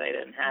surprised that I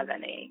didn't have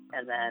any.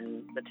 And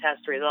then the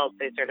test results,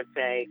 they sort of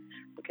say,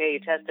 okay, you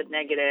tested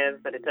negative,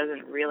 but it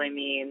doesn't really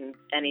mean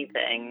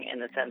anything in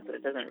the sense that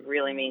it doesn't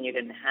really mean you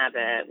didn't have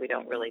it. We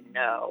don't really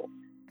know.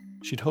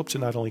 She'd hoped to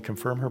not only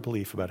confirm her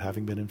belief about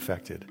having been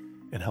infected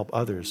and help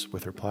others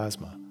with her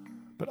plasma,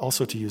 but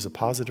also to use a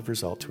positive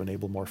result to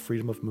enable more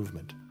freedom of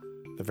movement,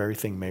 the very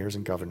thing mayors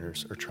and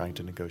governors are trying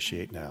to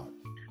negotiate now.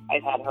 I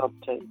had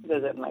hoped to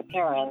visit my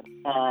parents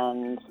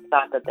and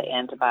thought that the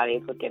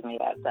antibodies would give me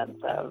that sense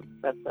of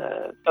that's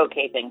the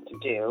okay thing to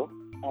do.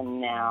 And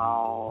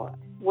now,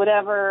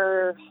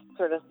 whatever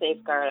sort of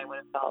safeguard I would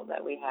have felt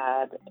that we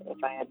had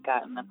if I had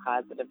gotten a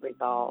positive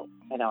result,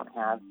 I don't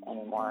have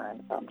anymore,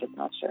 and so I'm just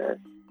not sure.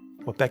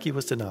 What Becky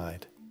was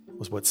denied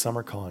was what some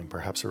are calling,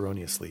 perhaps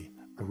erroneously,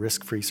 a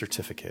risk-free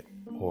certificate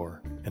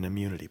or an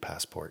immunity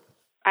passport.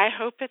 I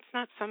hope it's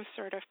not some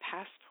sort of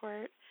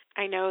passport.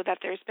 I know that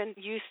there's been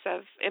use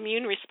of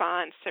immune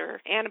response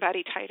or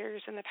antibody titers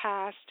in the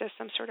past as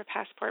some sort of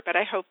passport, but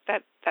I hope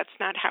that that's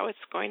not how it's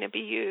going to be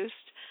used.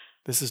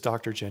 This is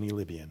Dr. Jenny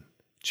Libyan,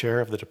 chair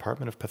of the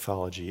Department of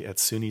Pathology at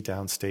SUNY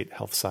Downstate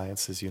Health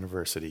Sciences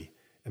University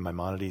and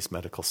Maimonides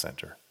Medical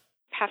Center.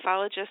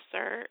 Pathologists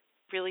are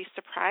really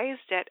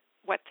surprised at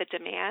what the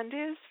demand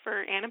is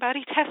for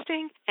antibody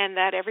testing and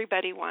that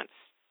everybody wants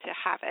to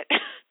have it.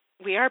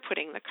 We are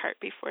putting the cart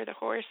before the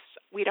horse.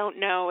 We don't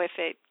know if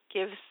it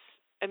gives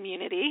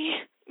immunity.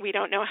 We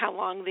don't know how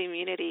long the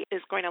immunity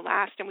is going to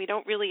last, and we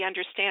don't really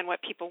understand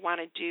what people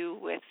want to do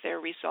with their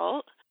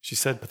result. She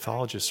said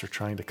pathologists are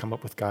trying to come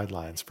up with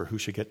guidelines for who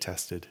should get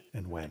tested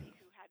and when.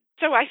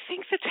 So I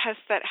think the test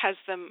that has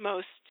the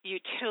most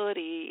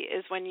utility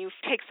is when you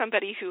take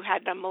somebody who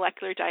had a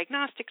molecular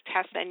diagnostic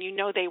test and you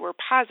know they were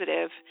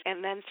positive,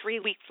 and then 3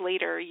 weeks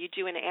later you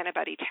do an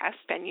antibody test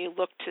and you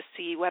look to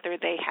see whether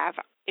they have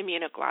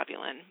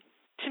immunoglobulin.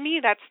 To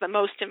me, that's the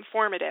most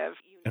informative.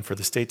 And for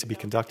the state to be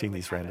conducting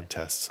these random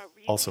tests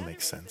also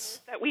makes sense.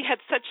 That we had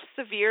such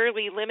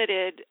severely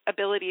limited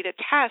ability to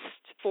test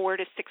 4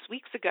 to 6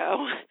 weeks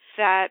ago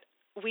that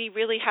we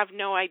really have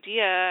no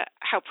idea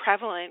how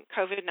prevalent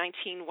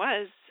COVID-19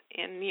 was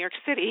in New York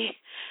City.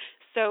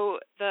 So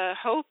the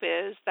hope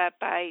is that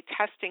by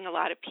testing a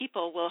lot of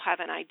people, we'll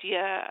have an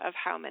idea of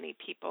how many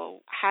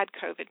people had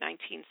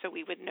COVID-19 so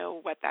we would know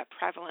what that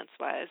prevalence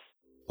was.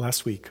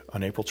 Last week,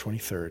 on April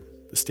 23rd,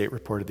 the state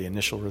reported the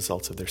initial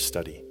results of their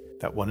study,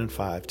 that 1 in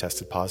 5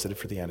 tested positive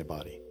for the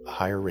antibody, a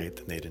higher rate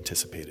than they'd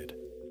anticipated.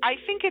 I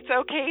think it's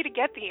okay to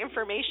get the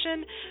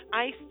information.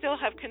 I still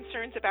have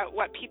concerns about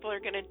what people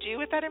are going to do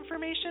with that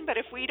information, but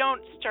if we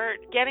don't start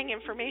getting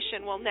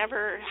information, we'll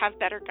never have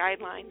better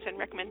guidelines and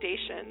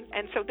recommendations.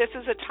 And so this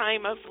is a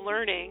time of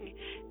learning.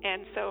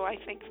 And so I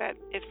think that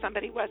if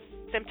somebody was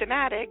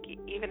symptomatic,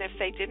 even if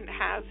they didn't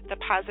have the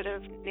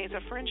positive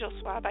nasopharyngeal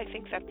swab, I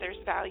think that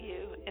there's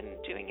value in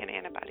doing an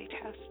antibody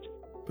test.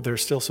 But there are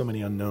still so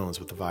many unknowns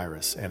with the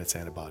virus and its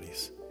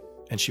antibodies.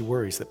 And she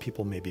worries that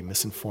people may be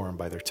misinformed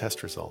by their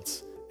test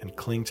results and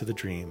cling to the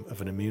dream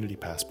of an immunity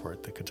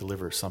passport that could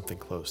deliver something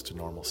close to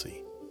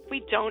normalcy.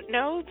 We don't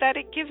know that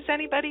it gives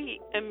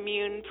anybody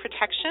immune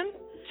protection.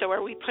 So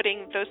are we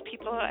putting those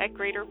people at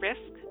greater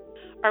risk?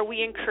 Are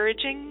we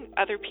encouraging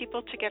other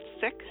people to get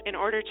sick in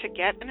order to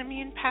get an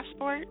immune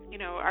passport?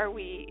 Are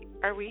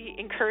we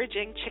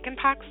encouraging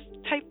chickenpox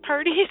type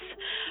parties?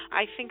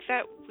 I think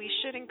that we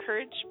should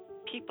encourage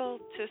people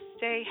to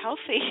stay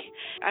healthy.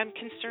 I'm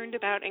concerned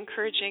about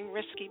encouraging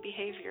risky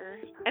behavior.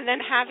 And then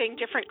having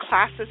different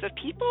classes of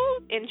people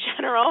in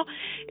general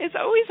is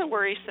always a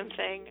worrisome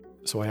thing.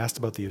 So I asked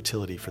about the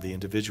utility for the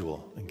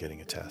individual in getting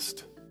a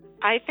test.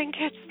 I think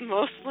it's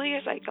mostly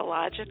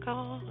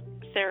psychological,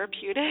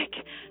 therapeutic.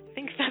 I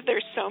think that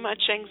there's so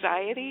much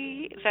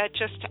anxiety that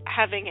just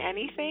having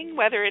anything,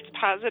 whether it's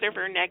positive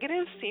or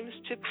negative, seems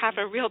to have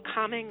a real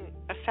calming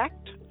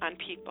effect on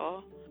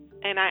people.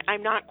 And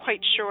I'm not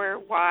quite sure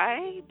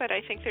why, but I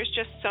think there's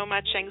just so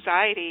much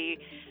anxiety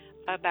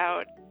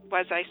about,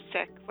 was I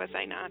sick, was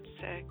I not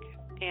sick?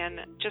 And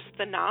just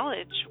the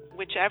knowledge,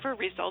 whichever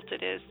result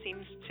it is,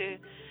 seems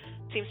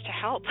to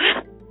help.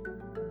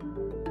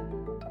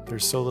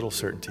 There's so little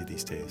certainty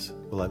these days.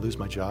 Will I lose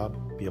my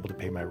job, be able to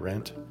pay my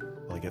rent?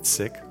 Will I get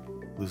sick,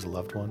 lose a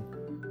loved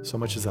one? So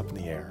much is up in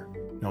the air.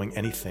 Knowing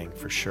anything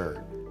for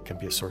sure can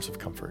be a source of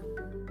comfort.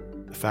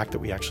 The fact that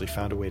we actually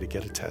found a way to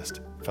get a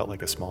test felt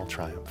like a small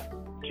triumph.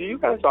 Do you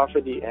guys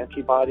offer the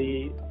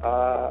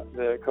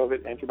the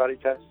COVID antibody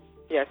test?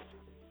 Yes.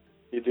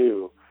 You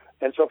do.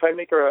 And so if I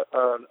make an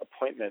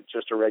appointment,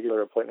 just a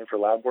regular appointment for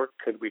lab work,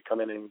 could we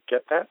come in and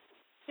get that?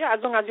 Yeah,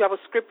 as long as you have a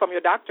script from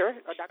your doctor.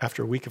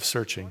 After a week of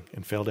searching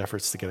and failed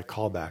efforts to get a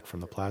call back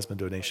from the plasma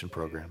donation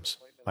programs,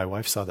 my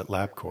wife saw that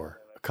LabCorp,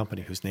 a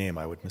company whose name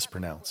I would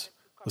mispronounce,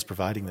 was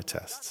providing the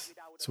tests.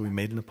 So we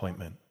made an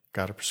appointment,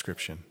 got a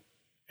prescription,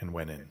 and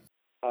went in.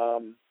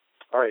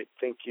 All right,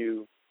 thank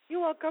you.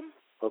 You're welcome.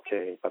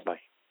 Okay, bye-bye.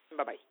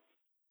 Bye-bye.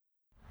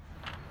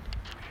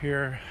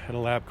 Here at a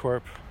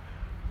LabCorp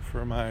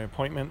for my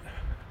appointment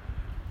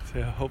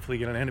to hopefully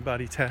get an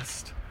antibody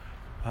test.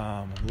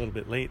 I'm a little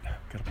bit late.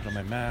 Got to put on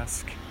my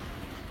mask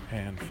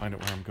and find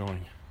out where I'm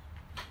going.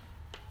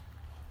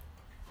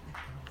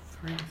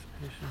 3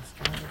 patient's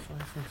driver's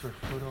license or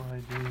photo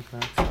ID.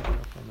 That's up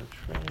on the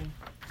tray.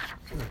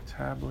 To the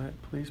tablet.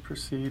 Please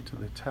proceed to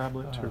the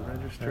tablet to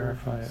register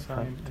and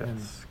sign in.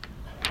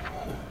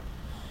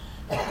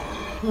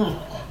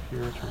 Here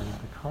to read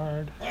the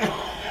card.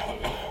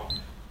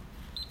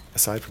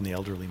 Aside from the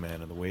elderly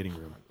man in the waiting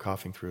room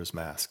coughing through his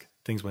mask,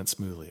 things went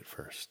smoothly at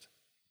first.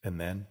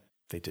 And then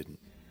they didn't.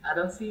 I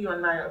don't see you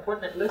on my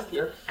appointment list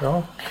here.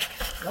 No?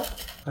 No?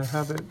 I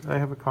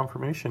have a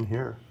confirmation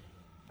here.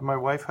 My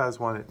wife has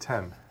one at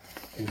 10.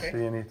 Do you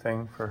see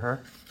anything for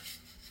her?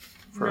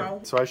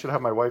 No. So I should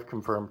have my wife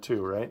confirmed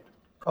too, right?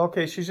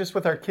 Okay, she's just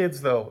with our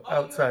kids though,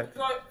 outside.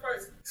 Go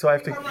first. So I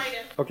have to... Come right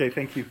in. Okay,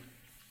 thank you.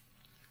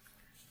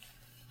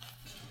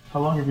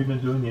 How long have you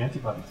been doing the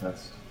antibody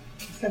test?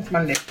 Since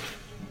Monday.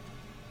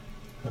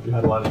 Have you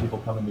had a lot of people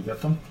coming to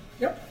get them?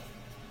 Yep.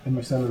 And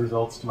you send the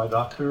results to my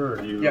doctor,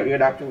 or you... Yeah, your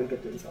doctor will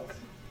get the results.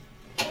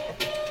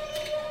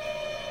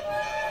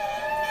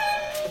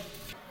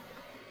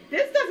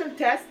 This doesn't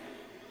test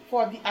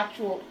for the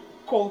actual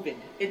COVID.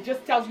 It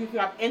just tells you if you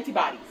have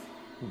antibodies.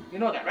 You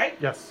know that, right?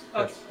 Yes.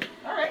 Okay. Yes.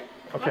 All right.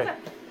 Okay.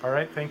 All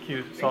right, thank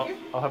you. So you.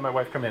 I'll have my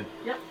wife come in.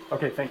 Yep.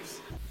 Okay,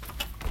 thanks.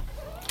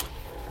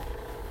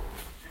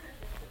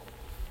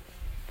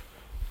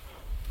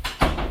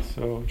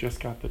 So just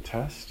got the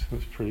test. It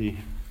was pretty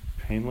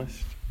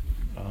painless.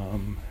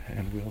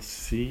 And we'll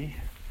see.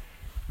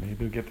 Maybe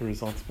we'll get the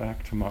results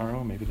back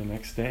tomorrow, maybe the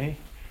next day.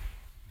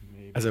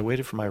 As I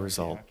waited for my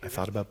result, I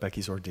thought about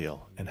Becky's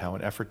ordeal and how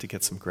an effort to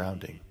get some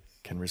grounding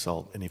can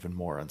result in even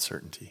more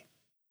uncertainty.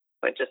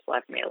 It just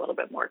left me a little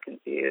bit more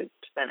confused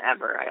than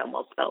ever. I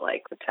almost felt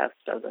like the test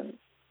doesn't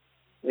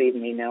leave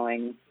me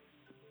knowing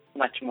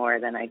much more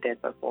than I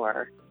did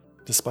before.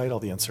 Despite all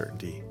the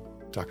uncertainty,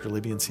 Dr.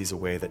 Libyan sees a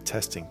way that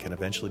testing can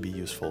eventually be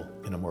useful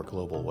in a more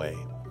global way.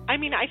 I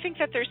mean, I think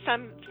that there's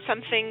some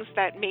things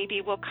that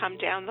maybe will come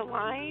down the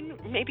line,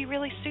 maybe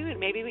really soon.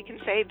 Maybe we can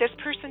say, this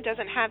person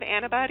doesn't have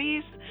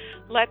antibodies.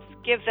 Let's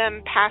give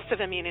them passive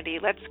immunity.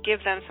 Let's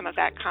give them some of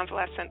that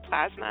convalescent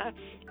plasma.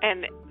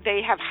 And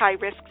they have high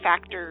risk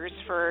factors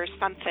for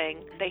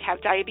something. They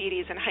have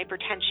diabetes and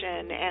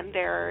hypertension, and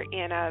they're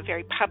in a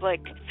very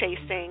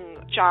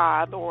public-facing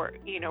job, or,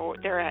 you know,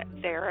 they're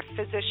a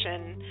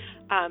physician.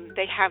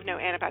 They have no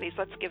antibodies.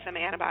 Let's give them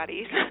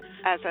antibodies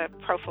as a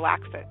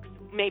prophylaxis.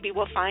 Maybe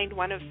we'll find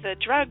one of the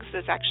drugs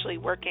is actually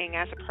working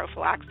as a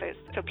prophylaxis,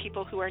 so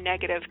people who are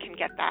negative can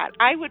get that.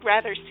 I would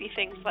rather see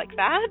things like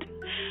that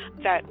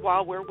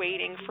while we're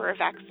waiting for a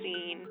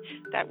vaccine,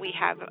 that we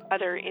have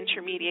other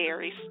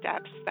intermediary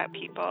steps, that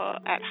people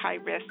at high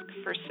risk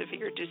for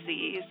severe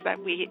disease,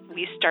 that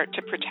we start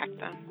to protect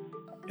them.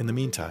 In the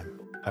meantime,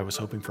 I was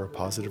hoping for a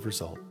positive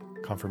result,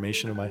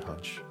 confirmation of my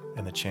hunch,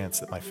 and the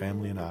chance that my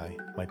family and I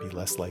might be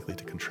less likely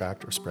to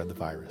contract or spread the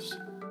virus.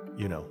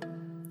 You know,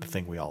 the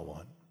thing we all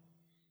want.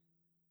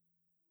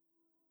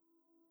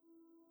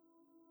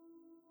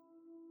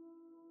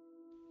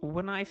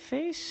 When I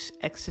face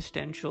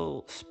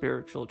existential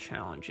spiritual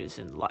challenges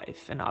in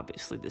life, and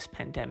obviously this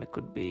pandemic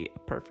would be a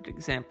perfect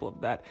example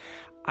of that,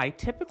 I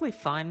typically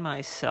find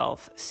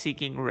myself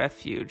seeking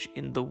refuge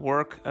in the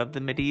work of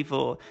the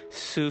medieval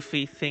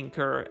Sufi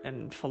thinker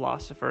and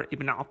philosopher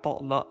Ibn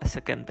Ata'Allah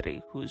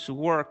as-Sakandari, whose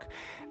work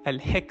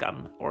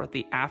Al-Hikam, or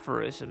the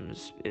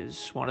Aphorisms,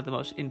 is one of the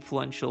most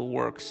influential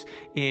works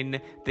in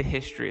the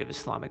history of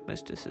Islamic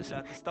mysticism.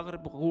 لا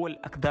تستغرب غول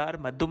الأقدار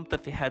ما دمت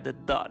في هذا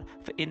الدار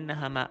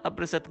فإنها ما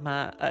أبرزت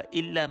ما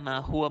إلا ما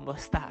هو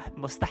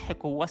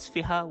مستحق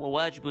وصفها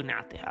وواجب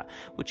نعتها,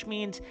 which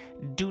means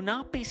do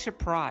not be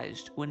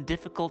surprised when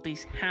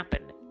difficulties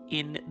happen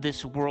in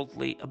this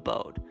worldly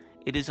abode.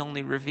 It is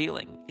only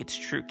revealing its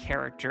true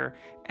character,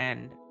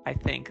 and I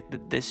think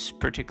that this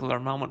particular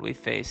moment we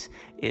face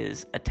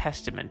is a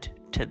testament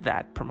to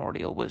that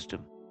primordial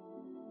wisdom.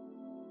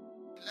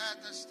 لا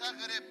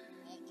تستغرب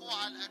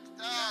وقوع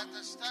الأقدار لا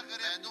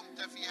تستغرب ما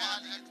دمت في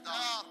هذه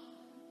الدار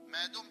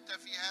ما دمت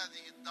في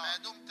هذه الدار ما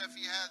دمت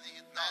في هذه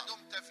الدار ما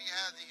دمت في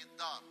هذه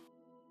الدار.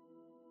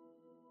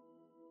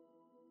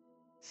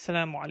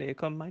 Assalamu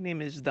alaikum. My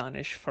name is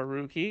Danish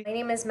Faruqi. My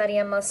name is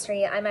Mariam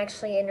Masri. I'm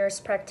actually a nurse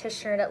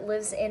practitioner that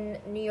lives in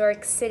New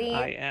York City.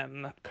 I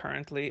am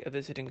currently a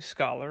visiting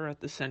scholar at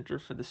the Center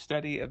for the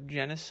Study of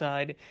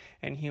Genocide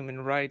and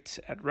Human Rights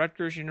at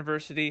Rutgers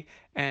University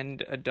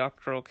and a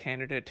doctoral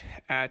candidate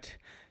at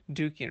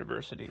Duke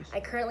University.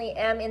 I currently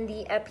am in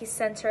the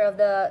epicenter of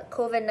the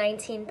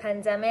COVID-19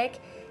 pandemic,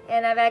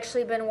 and I've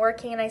actually been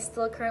working, and I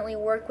still currently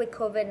work with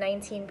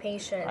COVID-19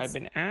 patients. I've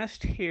been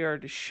asked here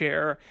to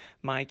share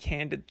my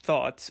candid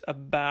thoughts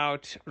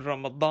about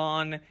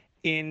Ramadan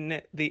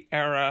in the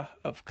era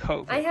of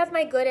COVID. I have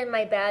my good and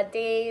my bad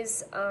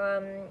days.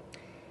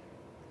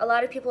 a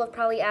lot of people have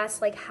probably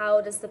asked, like, how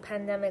does the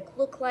pandemic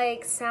look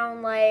like,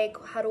 sound like,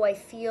 how do I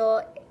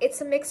feel? It's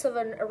a mix of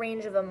a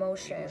range of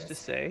emotions. To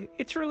say,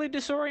 it's really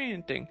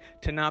disorienting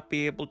to not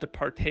be able to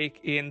partake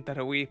in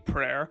Tarawih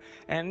prayer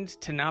and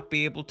to not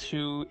be able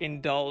to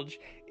indulge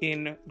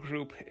in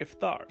group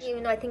iftars.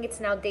 Even though I think it's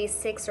now day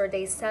 6 or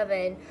day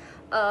 7,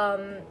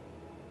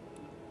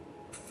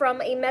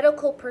 from a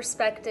medical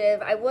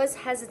perspective, I was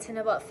hesitant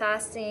about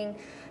fasting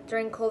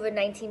during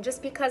COVID-19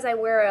 just because I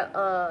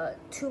wear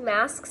 2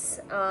 masks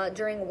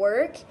during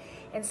work,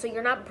 and so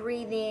you're not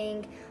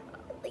breathing.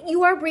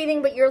 You are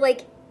breathing, but you're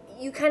like,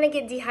 you kind of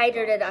get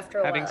dehydrated after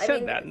a while. Having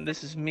said that, and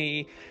this is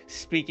me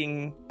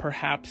speaking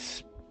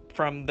perhaps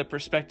from the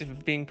perspective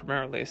of being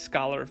primarily a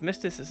scholar of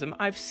mysticism,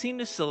 I've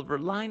seen a silver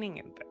lining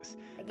in this.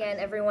 Again,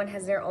 everyone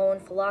has their own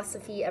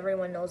philosophy,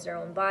 everyone knows their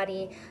own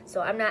body,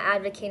 so I'm not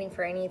advocating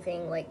for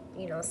anything like,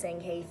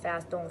 saying, hey,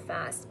 fast, don't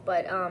fast,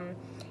 but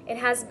it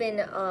has been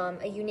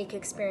a unique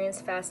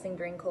experience fasting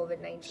during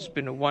COVID-19. It's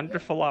been a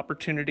wonderful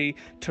opportunity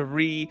to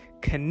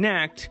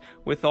reconnect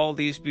with all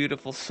these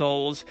beautiful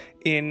souls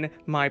in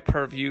my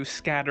purview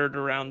scattered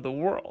around the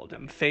world.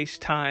 And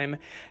FaceTime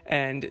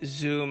and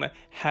Zoom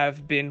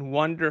have been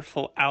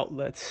wonderful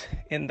outlets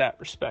in that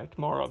respect.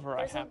 Moreover,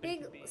 there's a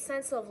big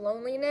sense of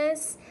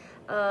loneliness.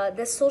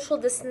 The social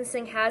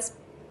distancing has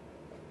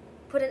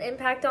put an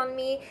impact on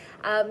me.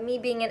 Me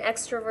being an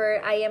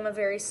extrovert, I am a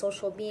very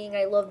social being.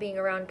 I love being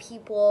around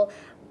people,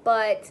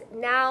 but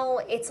now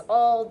it's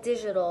all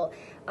digital.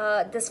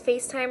 Does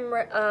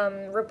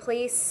FaceTime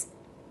replace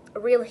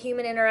real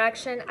human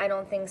interaction? I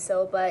don't think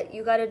so, but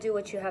you got to do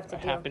what you have to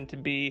do. I happen to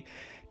be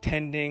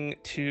tending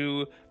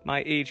to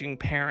my aging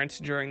parents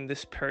during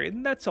this period,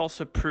 and that's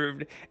also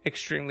proved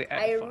extremely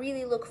edifying. I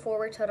really look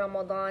forward to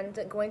Ramadan,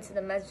 going to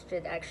the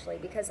masjid actually,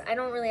 because I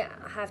don't really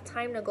have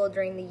time to go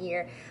during the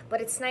year, but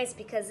it's nice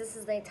because this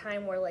is the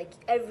time where like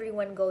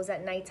everyone goes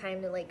at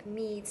nighttime to like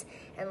meet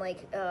and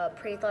like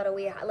pray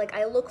Tarawih. Like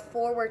I look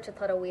forward to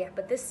Tarawih,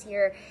 but this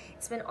year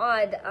it's been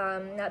odd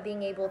not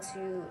being able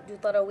to do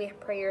Tarawih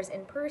prayers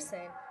in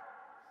person.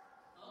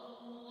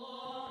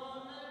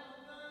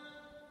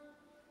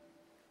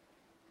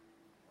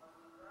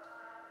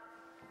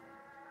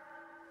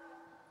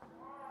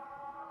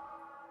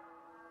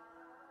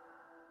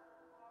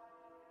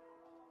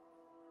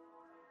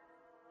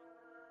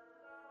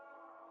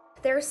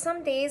 There are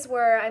some days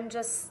where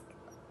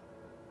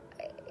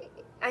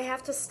I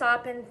have to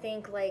stop and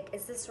think, like,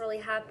 is this really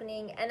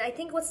happening? And I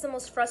think what's the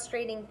most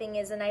frustrating thing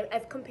is, and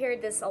I've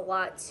compared this a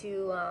lot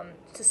to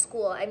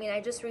school. I mean,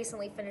 I just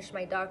recently finished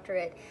my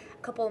doctorate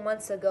a couple of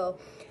months ago.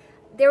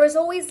 There was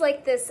always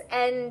like this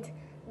end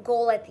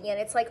goal at the end.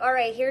 It's like, all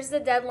right, here's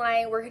the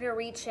deadline, we're going to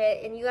reach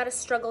it, and you got to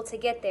struggle to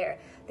get there.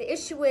 The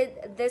issue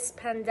with this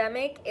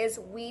pandemic is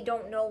we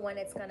don't know when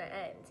it's going to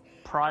end.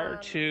 Prior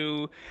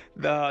to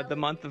the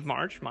month of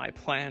March, my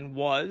plan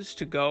was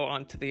to go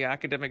onto the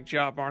academic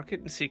job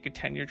market and seek a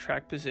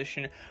tenure-track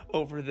position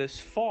over this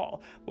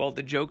fall. Well,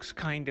 the joke's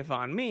kind of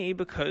on me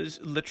because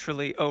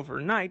literally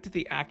overnight,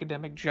 the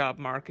academic job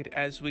market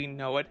as we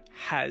know it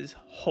has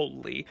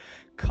wholly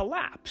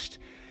collapsed.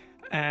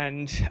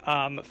 And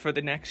for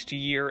the next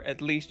year,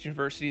 at least,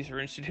 universities are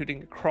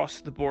instituting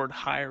across-the-board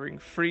hiring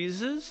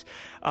freezes,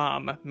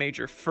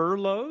 major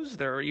furloughs.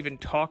 There are even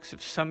talks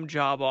of some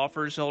job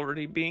offers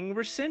already being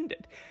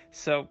rescinded.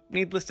 So,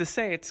 needless to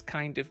say, it's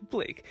kind of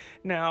bleak.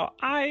 Now,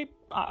 I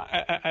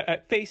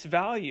at face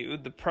value,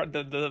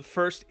 the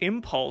first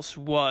impulse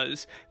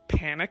was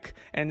panic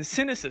and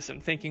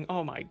cynicism, thinking,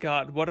 oh my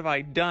God, what have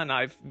I done?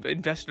 I've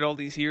invested all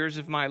these years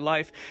of my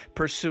life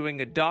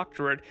pursuing a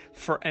doctorate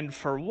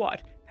for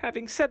what?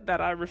 Having said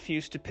that, I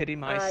refuse to pity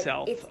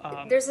myself.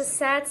 There's a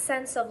sad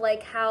sense of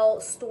like how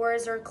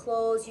stores are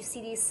closed. You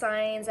see these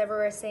signs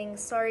everywhere saying,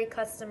 sorry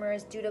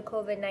customers, due to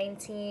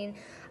COVID-19,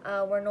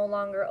 we're no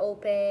longer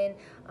open.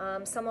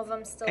 Some of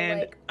them still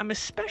and I'm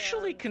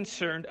especially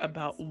concerned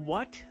about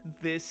what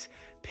this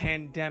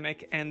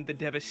pandemic and the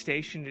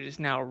devastation it has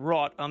now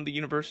wrought on the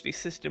university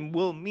system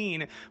will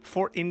mean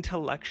for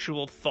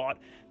intellectual thought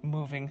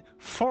moving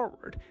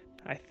forward.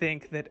 I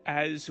think that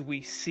as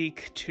we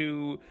seek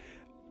to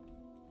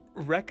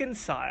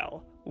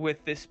reconcile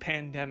with this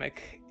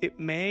pandemic, it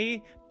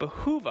may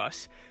behoove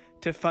us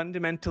to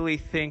fundamentally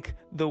think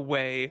the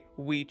way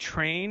we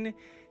train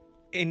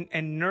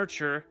and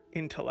nurture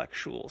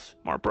intellectuals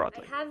more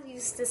broadly. I have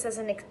used this as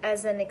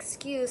an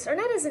excuse, or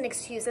not as an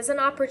excuse, as an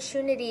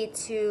opportunity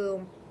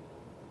to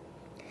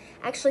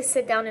actually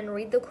sit down and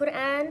read the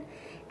Quran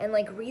and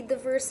like read the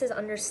verses,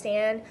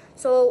 understand.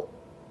 So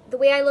the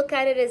way I look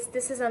at it is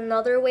this is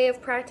another way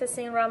of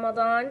practicing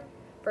Ramadan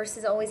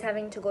versus always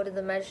having to go to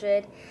the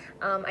masjid.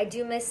 I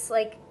do miss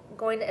like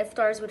going to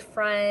iftars with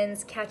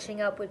friends, catching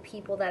up with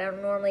people that I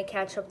don't normally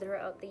catch up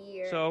throughout the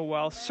year. So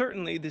while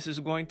certainly this is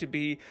going to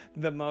be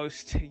the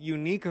most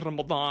unique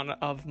Ramadan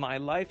of my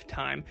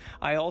lifetime,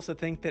 I also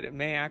think that it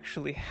may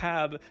actually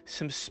have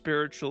some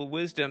spiritual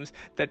wisdoms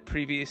that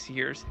previous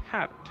years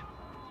haven't.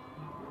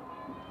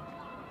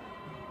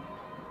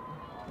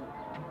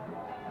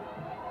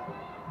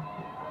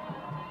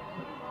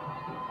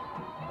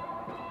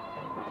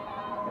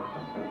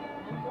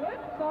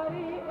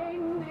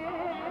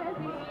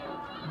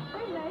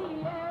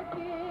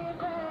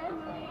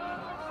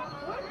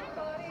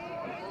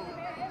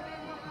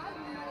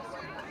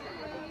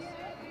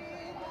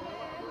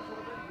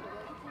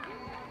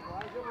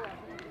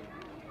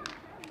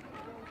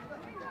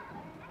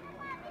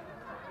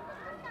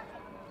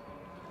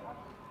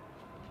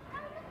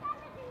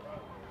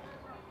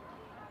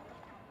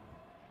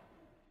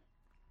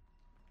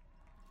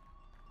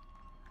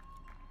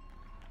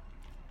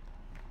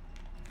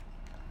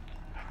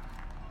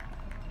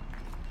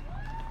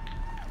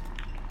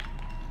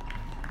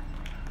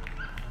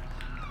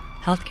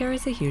 Healthcare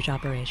is a huge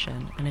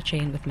operation and a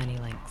chain with many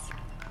links.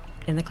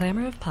 In the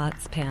clamor of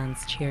pots,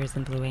 pans, cheers,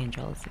 and Blue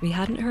Angels, we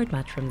hadn't heard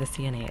much from the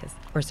CNAs,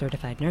 or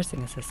certified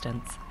nursing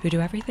assistants, who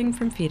do everything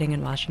from feeding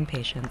and washing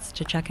patients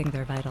to checking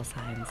their vital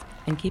signs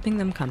and keeping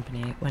them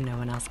company when no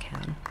one else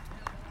can.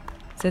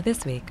 So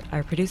this week,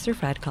 our producer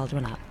Fred called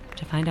one up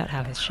to find out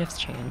how his shifts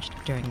changed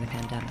during the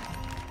pandemic.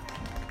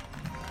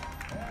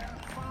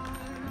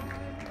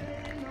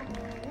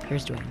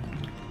 Here's Dwayne.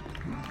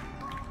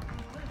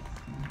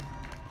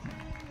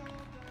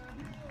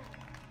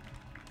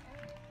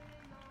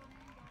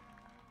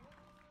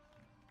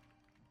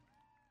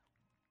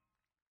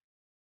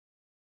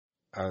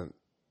 A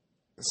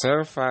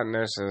certified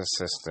nursing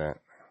assistant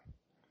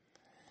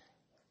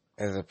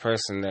is a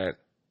person that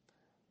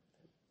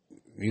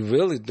you're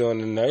really doing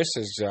the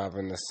nurse's job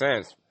in a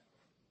sense.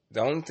 The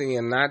only thing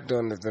you're not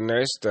doing that the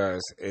nurse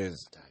does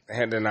is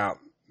handing out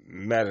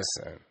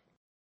medicine.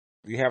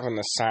 You have an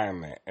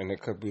assignment, and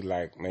it could be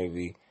like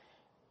maybe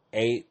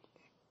 8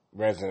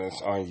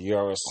 residents on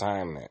your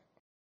assignment.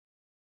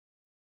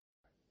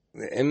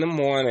 In the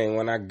morning,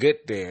 when I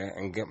get there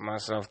and get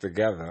myself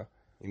together,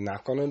 you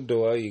knock on the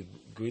door, you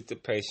greet the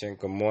patient,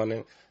 good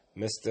morning,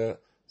 Mr.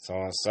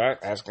 So-and-so,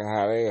 asking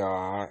how they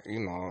are,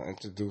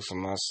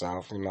 introducing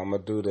myself, I'm going to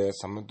do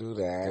this, I'm going to do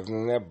that. Give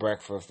them their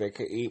breakfast. They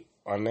could eat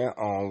on their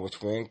own,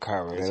 which we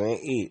encourage. Then they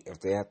eat. If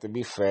they have to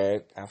be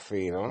fed, I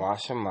feed them,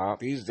 wash them up.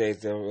 These days,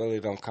 they really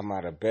don't come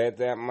out of bed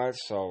that much,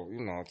 so,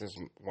 just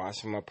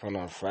wash them up, put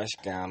on a fresh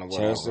gown or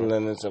whatever. Change the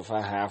linens if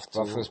I have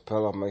to. Fluff his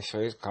pillow, make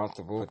sure he's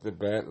comfortable. Put the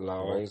bed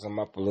low, raise him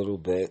up a little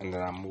bit, and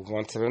then I move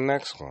on to the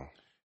next one.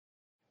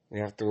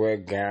 You have to wear a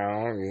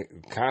gown.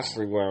 You're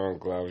constantly wearing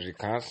gloves. You're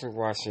constantly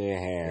washing your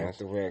hands. You have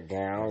to wear a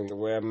gown. You have to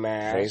wear a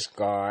mask, face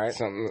guard,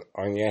 something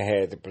on your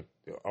head to put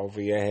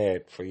over your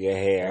head for your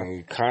hair. And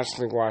you're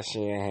constantly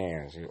washing your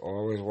hands. You're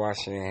always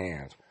washing your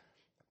hands.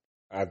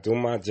 I do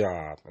my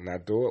job, and I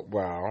do it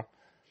well,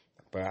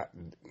 but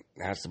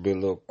it has to be a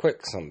little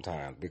quick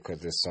sometimes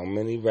because there's so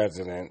many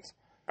residents.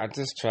 I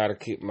just try to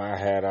keep my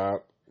head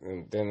up,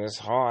 and then it's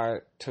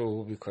hard,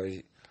 too, because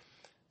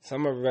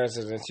some of the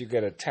residents you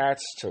get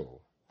attached to.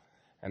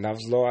 And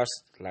I've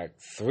lost like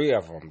 3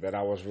 of them that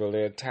I was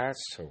really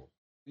attached to.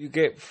 You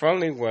get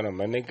friendly with them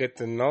and they get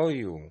to know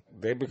you.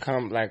 They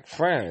become like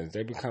friends.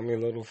 They become your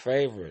little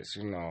favorites,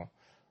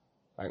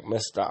 like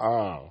Mr.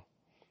 Arm.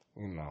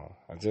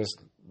 I just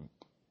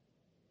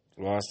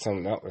lost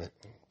him. I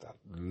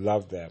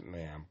love that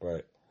man,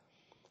 but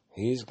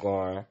he's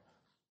gone.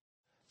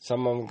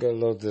 Some of them get a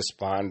little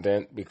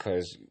despondent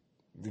because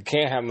you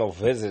can't have no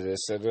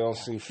visitors, so they don't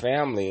see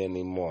family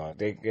anymore.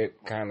 They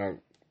get kind of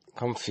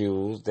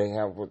confused. They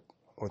have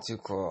what you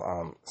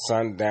call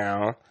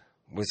sundown,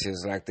 which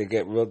is like they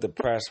get real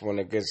depressed when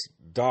it gets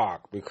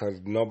dark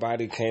because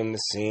nobody came to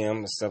see them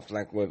and stuff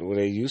like what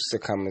they used to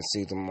come and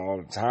see them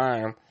all the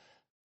time.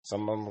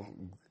 Some of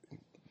them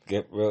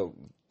get real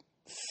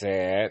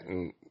sad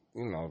and,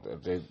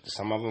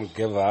 some of them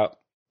give up.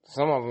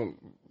 Some of them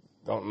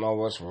don't know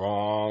what's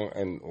wrong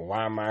and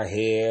why am I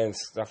here and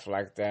stuff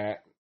like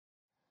that.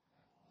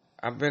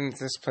 I've been at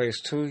this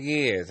place 2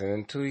 years, and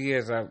in 2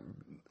 years I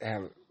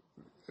have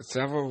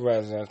several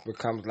residents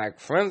become like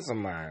friends of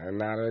mine, and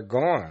now they're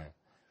gone.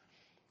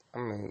 I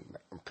mean,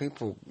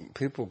 people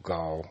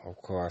go,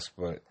 of course,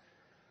 but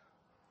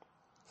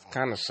it's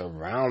kind of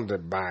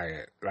surrounded by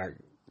it. Like,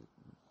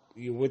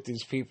 you're with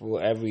these people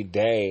every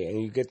day,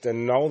 and you get to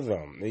know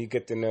them. And you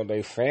get to know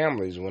their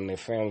families when their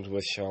families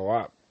will show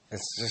up.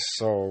 It's just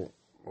so,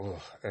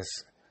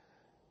 it's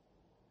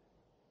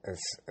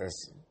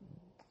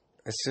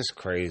just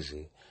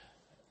crazy.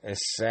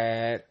 It's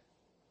sad.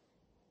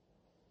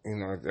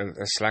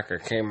 It's like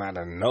it came out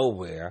of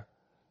nowhere,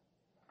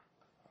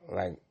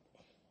 like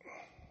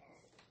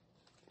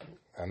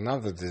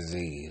another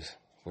disease,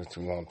 which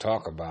we won't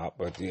talk about,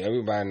 but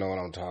everybody know what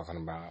I'm talking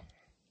about.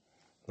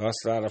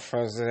 Lost a lot of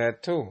friends to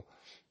that too,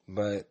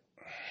 but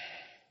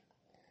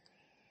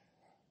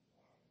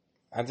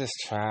I just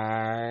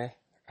try.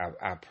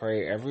 I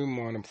pray every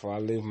morning before I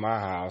leave my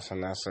house,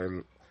 and I say,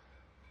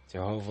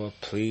 Jehovah,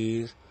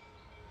 please,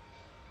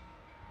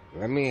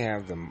 let me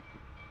have the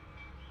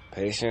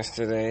patience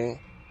today.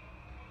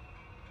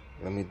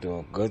 Let me do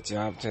a good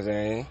job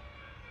today.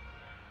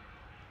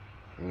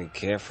 Let me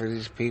care for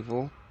these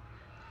people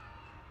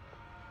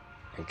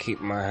and keep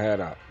my head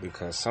up,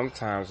 because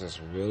sometimes it's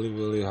really,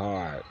 really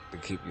hard to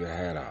keep your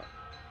head up.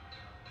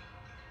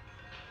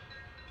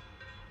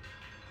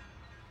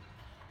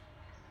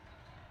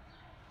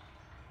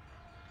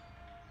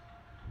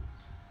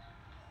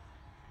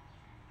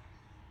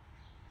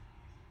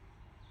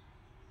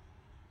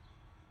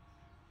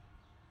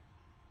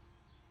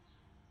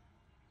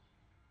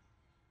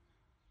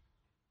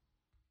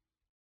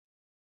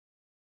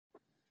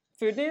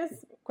 Food news?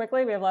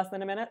 Quickly, we have less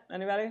than a minute.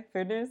 Anybody?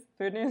 Food news?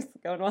 Food news?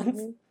 Going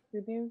once?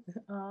 Food news?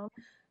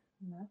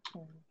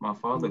 My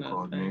father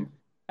called me.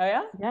 Oh,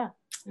 yeah? Yeah.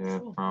 Yeah,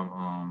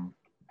 from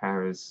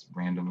Paris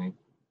randomly.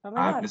 Oh,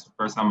 my God. This is the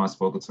first time I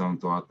spoke to him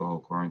throughout the whole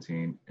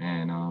quarantine.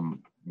 And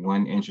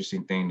one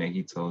interesting thing that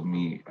he told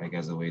me, like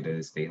as a way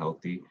to stay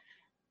healthy,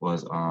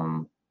 was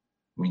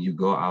when you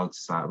go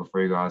outside,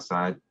 before you go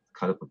outside,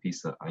 cut up a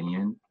piece of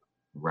onion,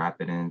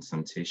 wrap it in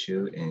some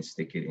tissue, and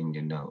stick it in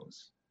your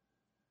nose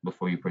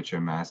before you put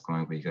your mask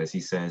on, because he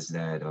says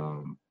that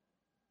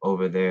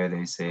over there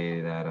they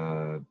say that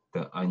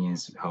the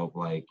onions help,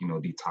 like,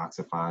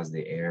 detoxifies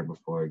the air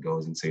before it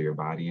goes into your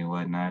body and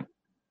whatnot.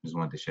 Just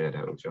wanted to share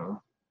that with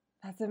y'all.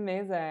 That's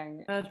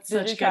amazing. That's Did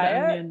such you good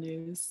try onion it?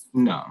 news.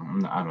 No,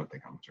 I don't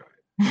think I'm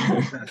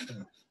gonna try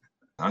it.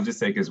 I'll just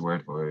take his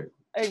word for it.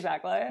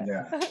 Exactly.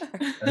 Yeah.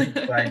 I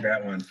think flag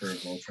that one for a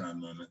Voltron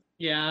moment.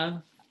 Yeah.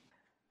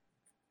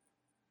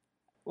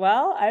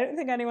 Well, I don't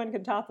think anyone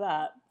can top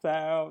that.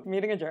 So,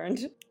 meeting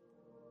adjourned.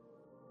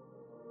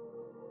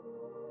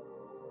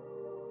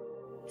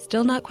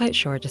 Still not quite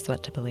sure just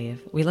what to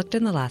believe, we looked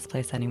in the last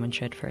place anyone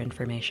should for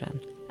information,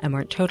 and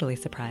weren't totally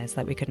surprised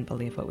that we couldn't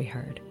believe what we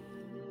heard.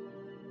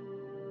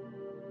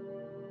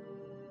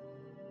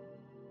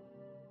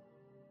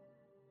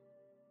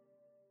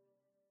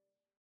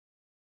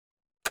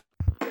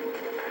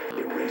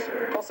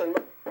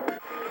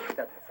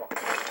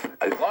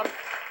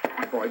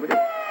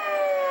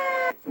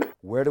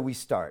 Where do we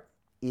start?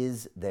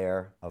 Is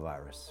there a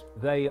virus?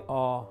 They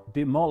are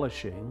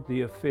demolishing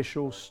the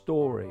official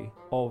story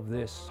of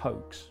this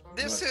hoax.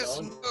 This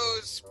is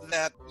news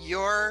that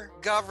your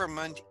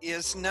government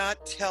is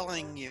not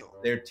telling you.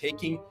 They're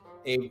taking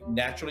a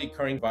naturally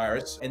occurring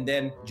virus and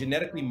then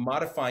genetically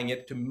modifying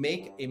it to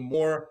make a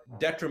more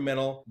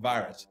detrimental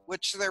virus,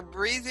 which they're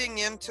breathing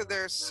into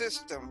their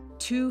system.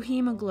 2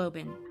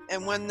 hemoglobin.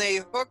 And when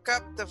they hook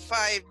up the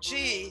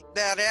 5G,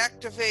 that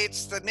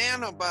activates the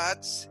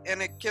nanobots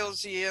and it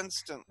kills you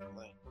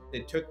instantly. They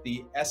took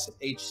the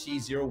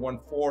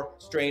SHC014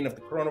 strain of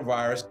the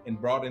coronavirus and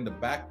brought in the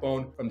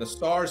backbone from the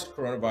SARS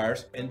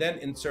coronavirus and then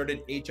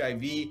inserted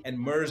HIV and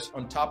MERS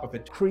on top of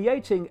it,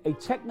 creating a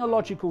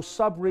technological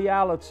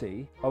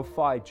sub-reality of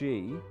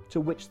 5G to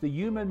which the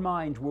human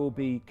mind will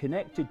be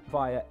connected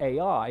via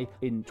AI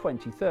in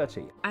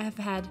 2030. I have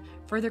had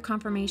further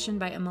confirmation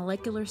by a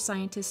molecular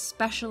scientist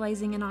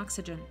specializing in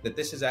oxygen that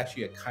this is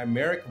actually a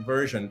chimeric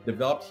version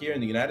developed here in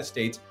the United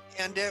States.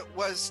 And it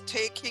was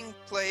taking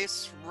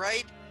place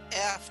right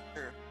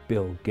after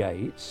Bill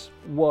Gates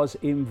was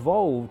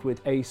involved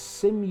with a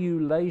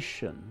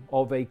simulation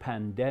of a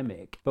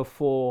pandemic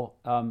before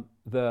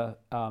the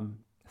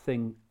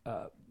thing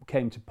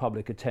came to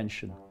public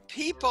attention.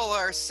 People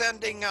are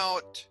sending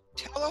out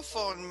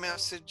telephone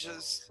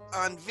messages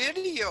on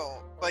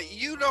video, but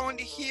you don't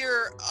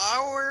hear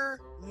our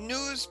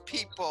news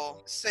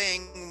people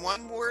saying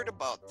one word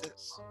about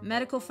this.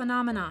 Medical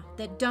phenomena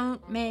that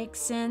don't make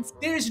sense.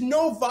 There is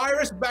no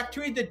virus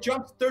bacteria that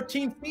jumps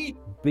 13 feet.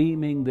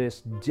 Beaming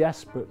this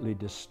desperately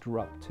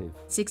destructive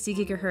 60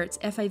 gigahertz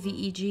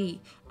FIVEG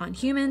on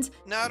humans.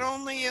 Not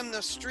only in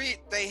the street,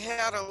 they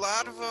had a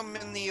lot of them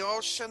in the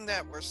ocean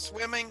that were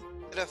swimming.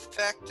 It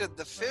affected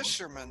the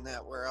fishermen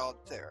that were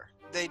out there.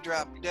 They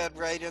dropped dead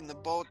right in the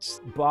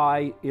boats.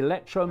 By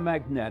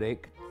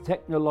electromagnetic,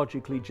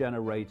 technologically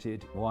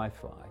generated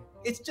Wi-Fi.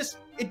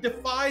 It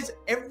defies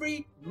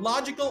every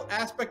logical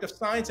aspect of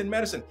science and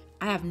medicine.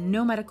 I have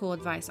no medical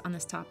advice on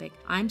this topic.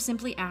 I'm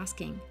simply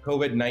asking.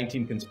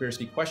 COVID-19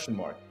 conspiracy ?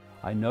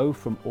 I know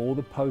from all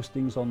the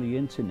postings on the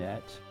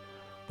internet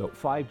that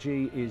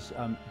 5G is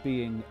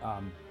being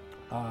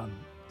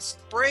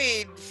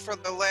sprayed for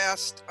the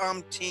last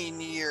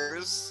umpteen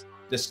years.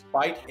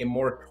 Despite a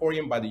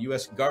moratorium by the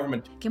U.S.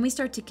 government. Can we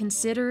start to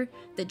consider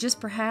that just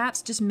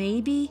perhaps, just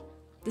maybe,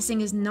 this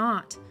thing is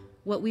not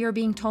what we are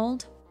being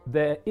told?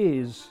 There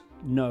is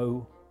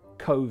no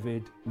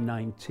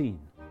COVID-19.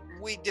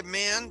 We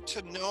demand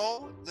to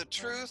know the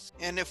truth,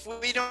 and if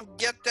we don't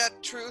get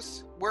that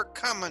truth, we're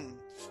coming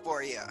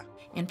for you.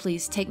 And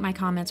please take my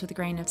comments with a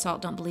grain of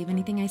salt. Don't believe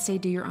anything I say.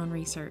 Do your own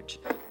research.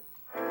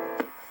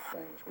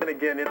 And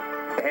again, it's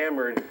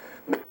hammered.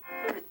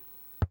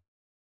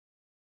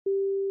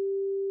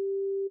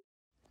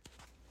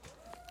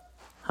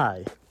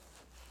 Hi,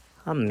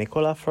 I'm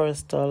Nicolas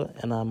Forrestal,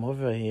 and I'm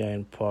over here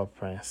in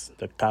Port-au-Prince,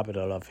 the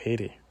capital of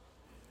Haiti.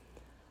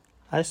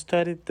 I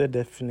studied the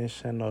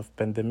definition of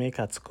pandemic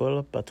at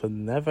school, but would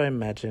never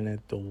imagine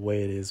it the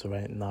way it is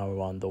right now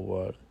around the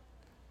world.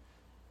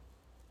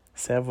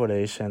 Several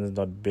Haitians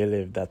don't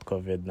believe that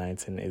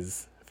COVID-19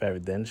 is very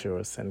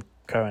dangerous and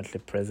currently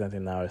present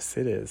in our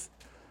cities.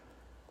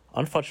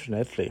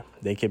 Unfortunately,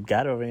 they keep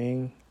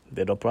gathering,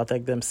 they don't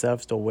protect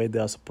themselves the way they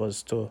are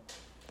supposed to.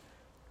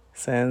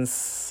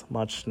 Since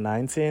March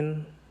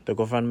 19, the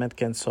government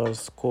cancels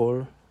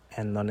school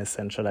and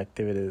non-essential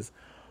activities,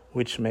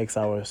 which makes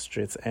our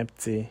streets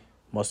empty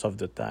most of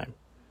the time.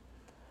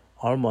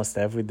 Almost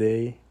every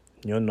day,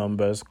 new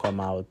numbers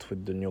come out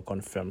with the new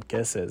confirmed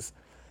cases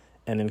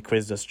and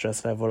increase the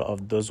stress level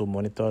of those who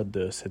monitor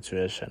the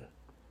situation.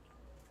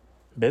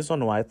 Based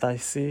on what I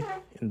see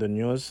in the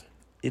news,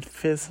 it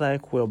feels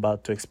like we're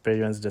about to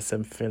experience the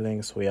same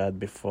feelings we had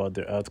before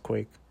the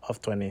earthquake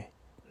of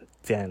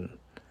 2010,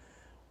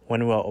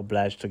 when we were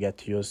obliged to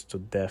get used to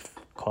death,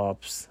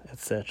 corpse,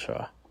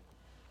 etc.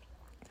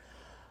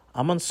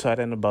 I'm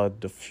uncertain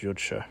about the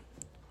future.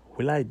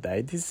 Will I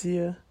die this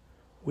year?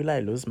 Will I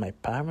lose my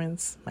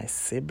parents, my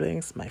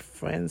siblings, my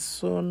friends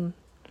soon?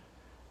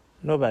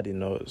 Nobody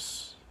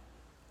knows.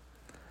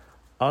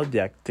 All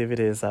the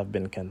activities have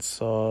been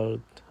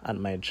cancelled at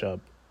my job.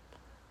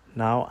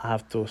 Now I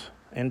have to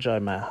enjoy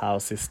my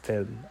house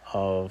instead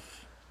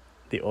of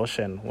the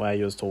ocean where I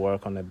used to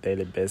work on a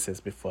daily basis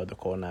before the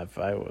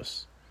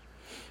coronavirus.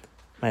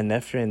 My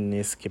nephew and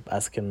niece keep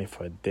asking me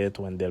for a date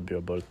when they'll be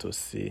able to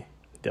see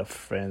their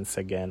friends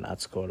again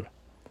at school.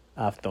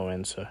 I have no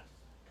answer.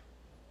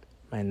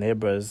 My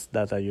neighbors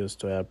that I used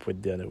to help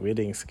with their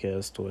reading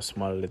skills to a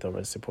small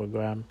literacy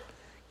program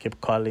keep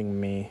calling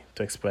me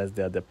to express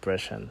their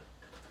depression.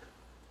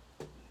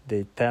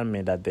 They tell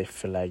me that they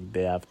feel like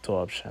they have two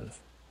options: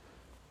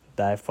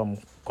 die from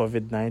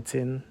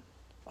COVID-19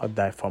 or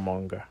die from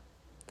hunger.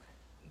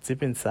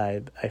 Deep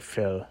inside, I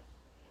feel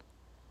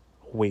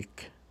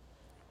weak.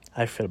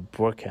 I feel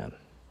broken.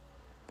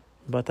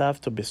 But I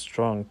have to be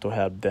strong to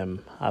help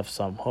them have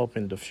some hope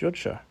in the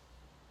future.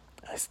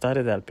 I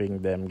started helping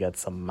them get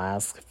some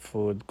masks,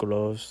 food,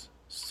 gloves,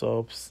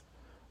 soaps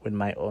with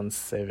my own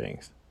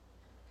savings.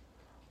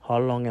 How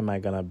long am I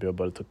gonna be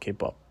able to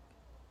keep up?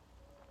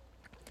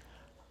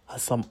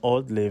 As some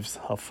old leaves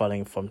are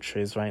falling from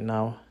trees right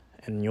now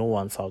and new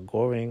ones are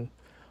growing,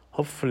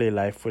 hopefully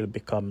life will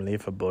become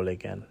livable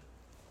again.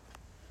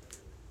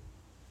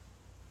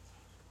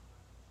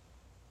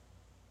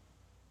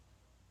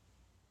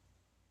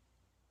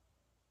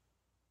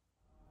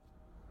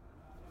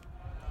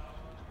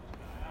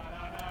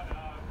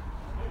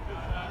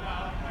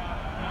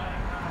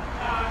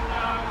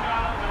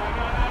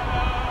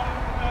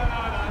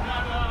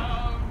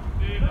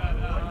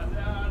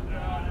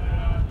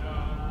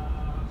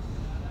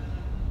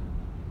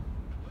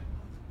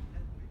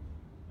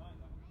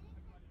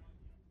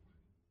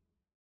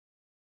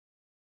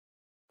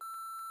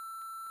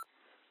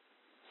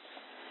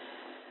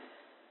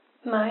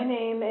 My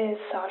name is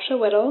Sasha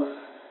Whittle.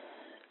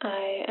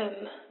 I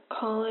am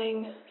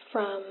calling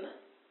from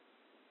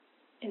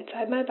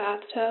inside my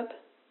bathtub.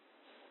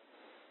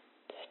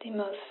 It's the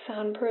most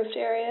soundproofed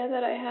area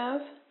that I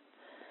have.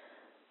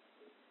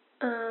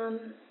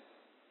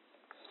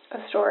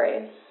 A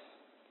story.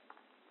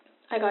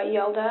 I got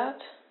yelled at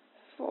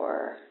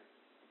for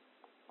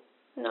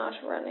not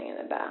running in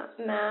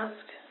a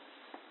mask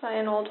by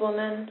an old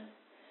woman.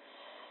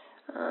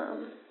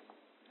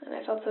 And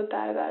I felt so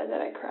bad about it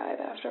that I cried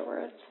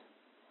afterwards.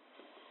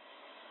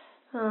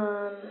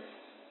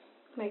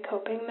 My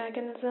coping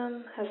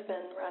mechanism has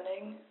been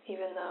running,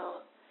 even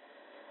though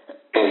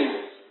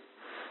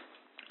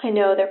I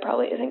know there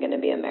probably isn't going to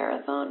be a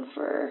marathon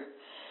for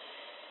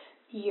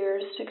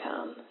years to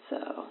come,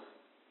 so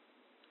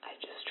I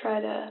just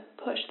try to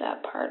push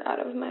that part out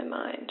of my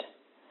mind.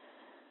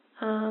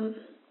 A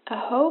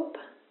hope.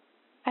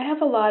 I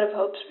have a lot of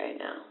hopes right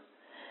now,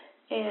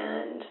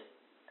 and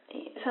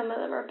some of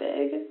them are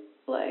big.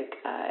 Like,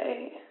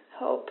 I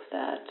hope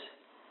that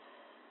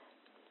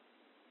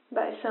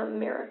by some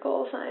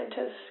miracle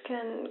scientists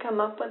can come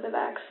up with a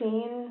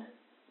vaccine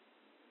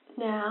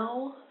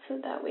now so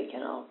that we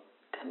can all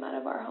come out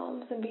of our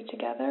homes and be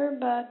together.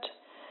 But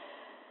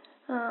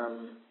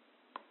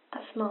a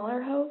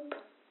smaller hope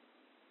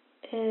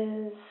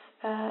is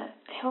that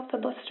I hope the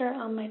blister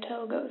on my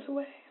toe goes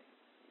away.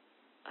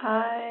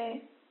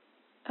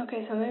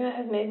 Something that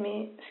has made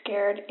me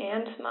scared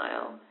and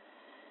smile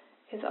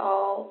is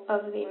all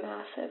of the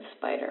massive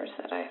spiders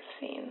that I've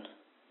seen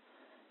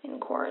in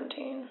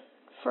quarantine.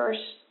 First,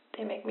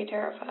 they make me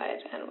terrified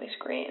and we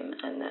scream,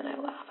 and then I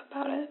laugh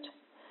about it.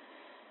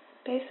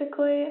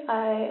 Basically,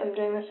 I am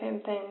doing the same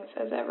things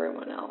as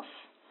everyone else.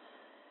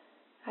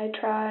 I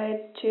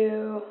tried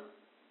to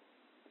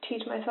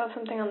teach myself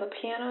something on the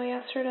piano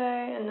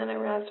yesterday, and then I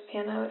realized the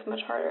piano is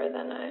much harder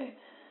than I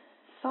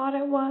thought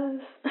it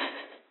was.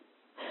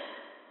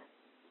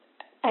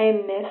 I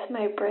miss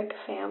my brick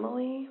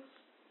family.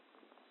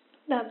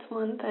 That's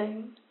one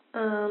thing.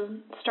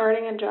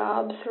 Starting a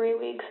job 3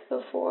 weeks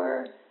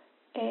before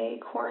a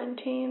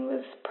quarantine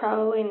was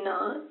probably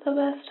not the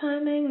best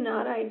timing,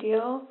 not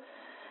ideal.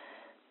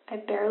 I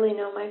barely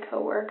know my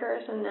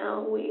coworkers, and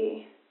now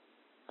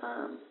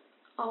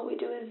all we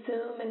do is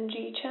Zoom and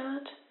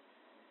GChat.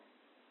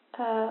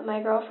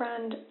 My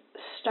girlfriend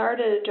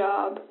started a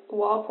job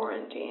while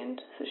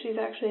quarantined, so she's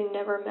actually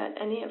never met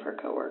any of her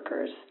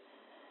coworkers.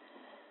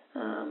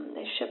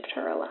 They shipped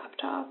her a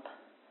laptop.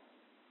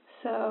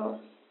 So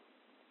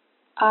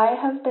I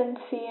have been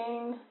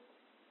seeing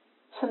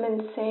some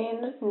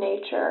insane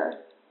nature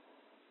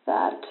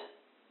that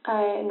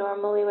I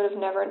normally would have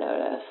never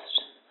noticed.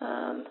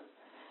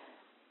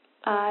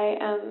 I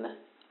am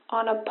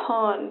on a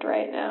pond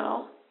right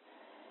now,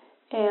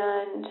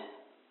 and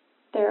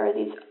there are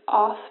these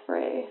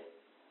osprey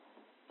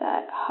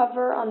that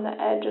hover on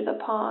the edge of the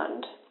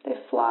pond. They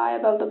fly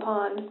above the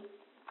pond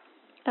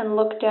and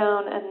look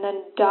down and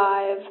then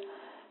dive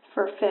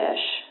for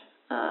fish.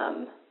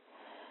 And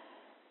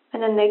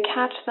then they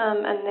catch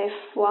them and they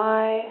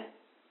fly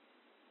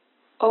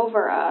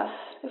over us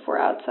if we're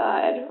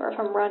outside or if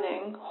I'm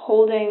running,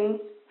 holding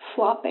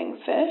flopping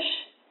fish.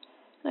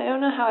 And I don't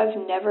know how I've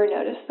never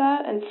noticed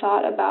that and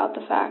thought about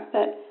the fact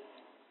that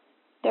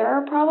there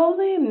are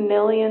probably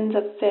millions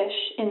of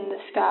fish in the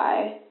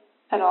sky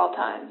at all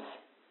times.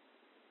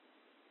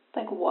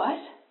 Like, what?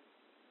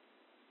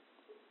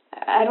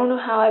 I don't know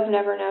how I've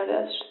never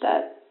noticed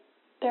that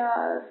there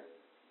are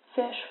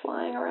fish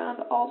flying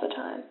around all the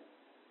time.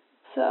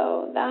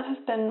 So that has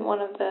been one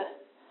of the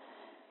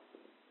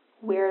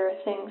weirder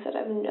things that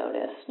I've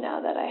noticed now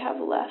that I have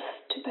less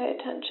to pay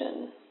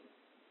attention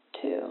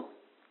to.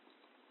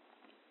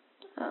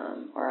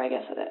 Or I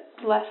guess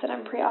less that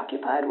I'm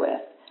preoccupied with.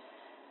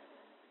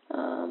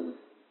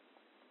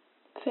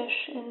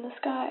 Fish in the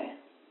sky.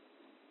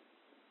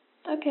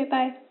 Okay,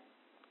 bye.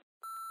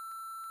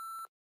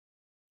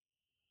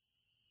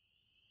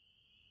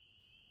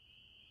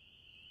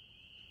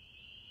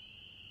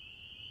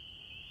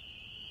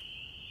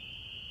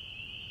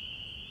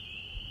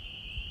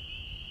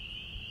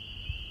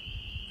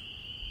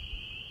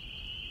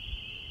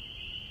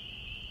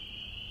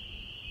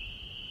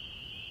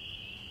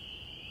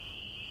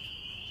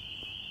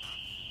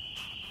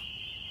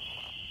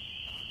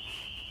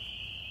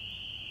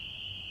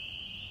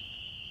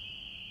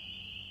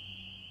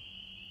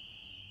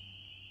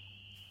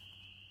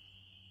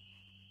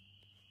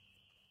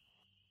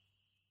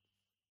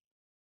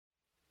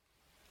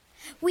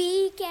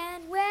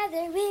 Weekend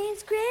weather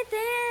with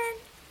Griffin.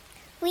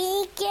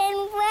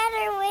 Weekend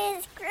weather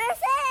with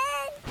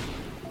Griffin.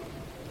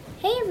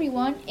 Hey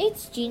everyone,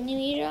 it's Genie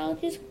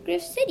Meteorologist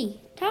Griff City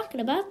talking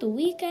about the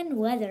weekend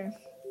weather.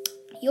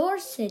 Your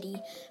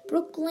city,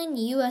 Brooklyn,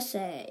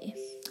 USA.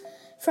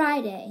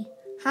 Friday,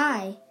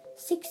 high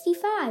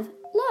 65,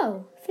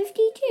 low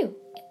 52.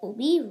 It will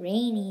be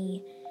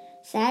rainy.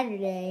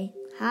 Saturday,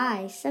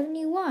 high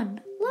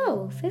 71,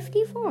 low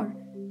 54.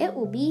 It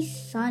will be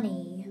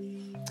sunny.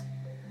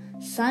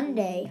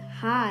 Sunday,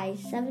 high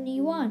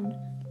 71,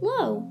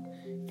 low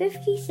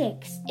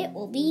 56. It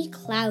will be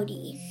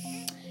cloudy.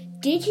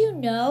 Did you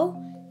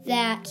know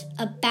that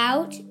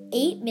about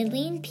 8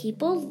 million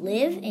people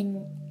live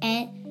in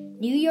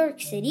New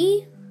York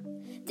City?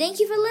 Thank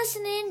you for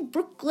listening,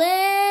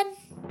 Brooklyn.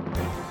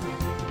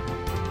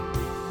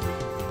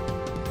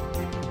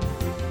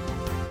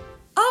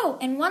 Oh,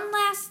 and one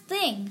last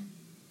thing.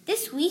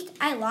 This week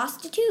I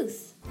lost a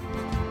tooth.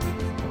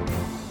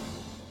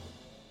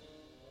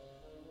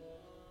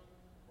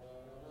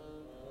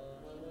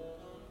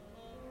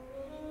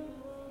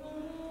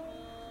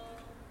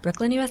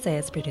 Brooklyn, USA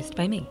is produced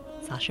by me,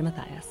 Sasha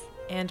Matthias.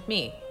 And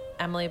me,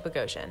 Emily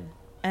Bogosian.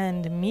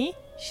 And me,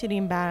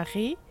 Shireen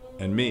Barahi.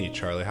 And me,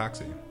 Charlie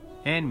Hoxie.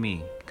 And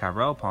me,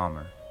 Carol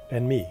Palmer.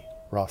 And me,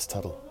 Ross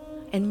Tuttle.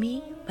 And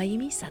me,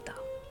 Mayumi Sato.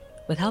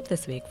 With help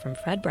this week from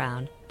Fred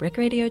Brown, Brick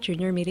Radio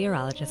Junior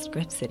Meteorologist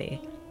Griff City,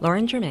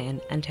 Lauren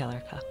Germain, and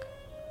Taylor Cook.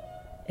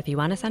 If you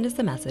want to send us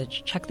a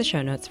message, check the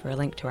show notes for a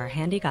link to our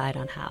handy guide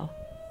on how.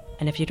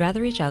 And if you'd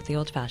rather reach out the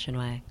old-fashioned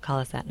way, call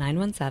us at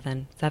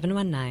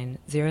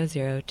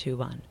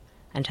 917-719-0021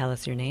 and tell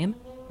us your name,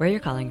 where you're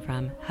calling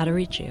from, how to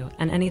reach you,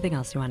 and anything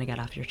else you want to get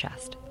off your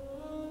chest.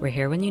 We're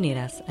here when you need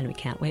us, and we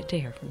can't wait to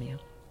hear from you.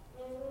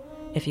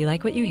 If you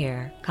like what you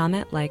hear,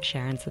 comment, like,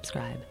 share, and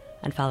subscribe,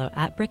 and follow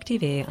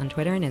 @BrickTV on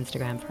Twitter and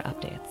Instagram for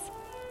updates.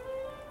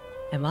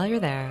 And while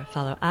you're there,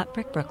 follow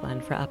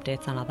 @BrickBrooklyn for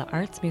updates on all the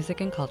arts, music,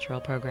 and cultural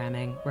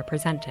programming we're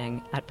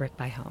presenting at Brick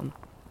by Home.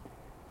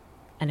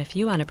 And if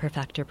you want to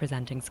perfect your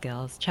presenting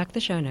skills, check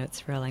the show notes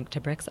for a link to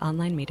Brick's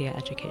online media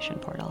education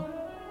portal.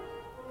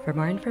 For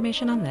more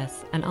information on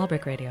this and all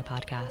Brick Radio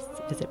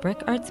podcasts, visit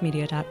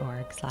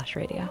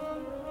brickartsmedia.org/radio.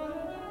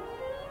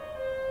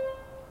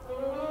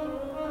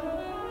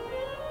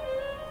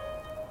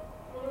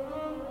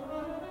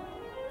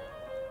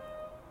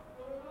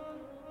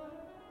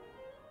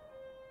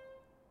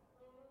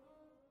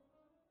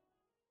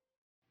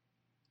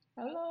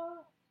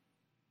 Hello.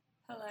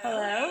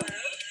 Hello?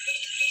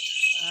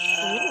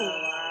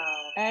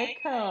 Wow.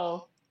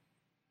 Echo.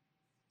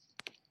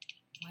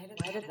 Why did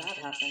that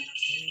happen?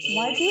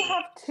 Why do you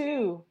have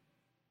two?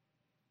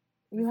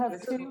 You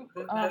have two.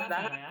 That's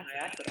by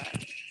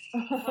accident.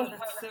 Oh,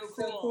 that's so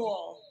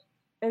cool.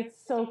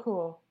 It's so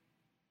cool.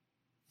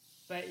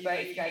 But you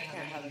guys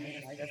can't have them.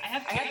 I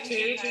have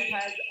two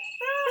because.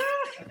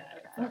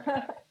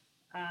 Okay.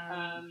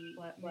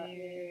 Let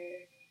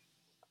me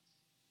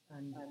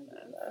undo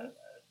this.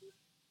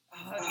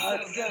 Oh,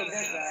 it's so good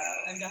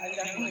though. I'm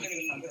definitely going to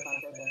be fun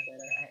for this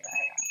later.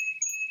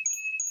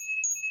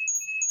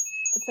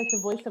 It's like the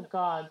voice of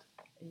God.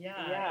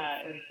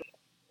 Yeah.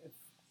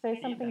 Say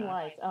something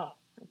wise. Oh,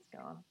 it's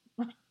gone.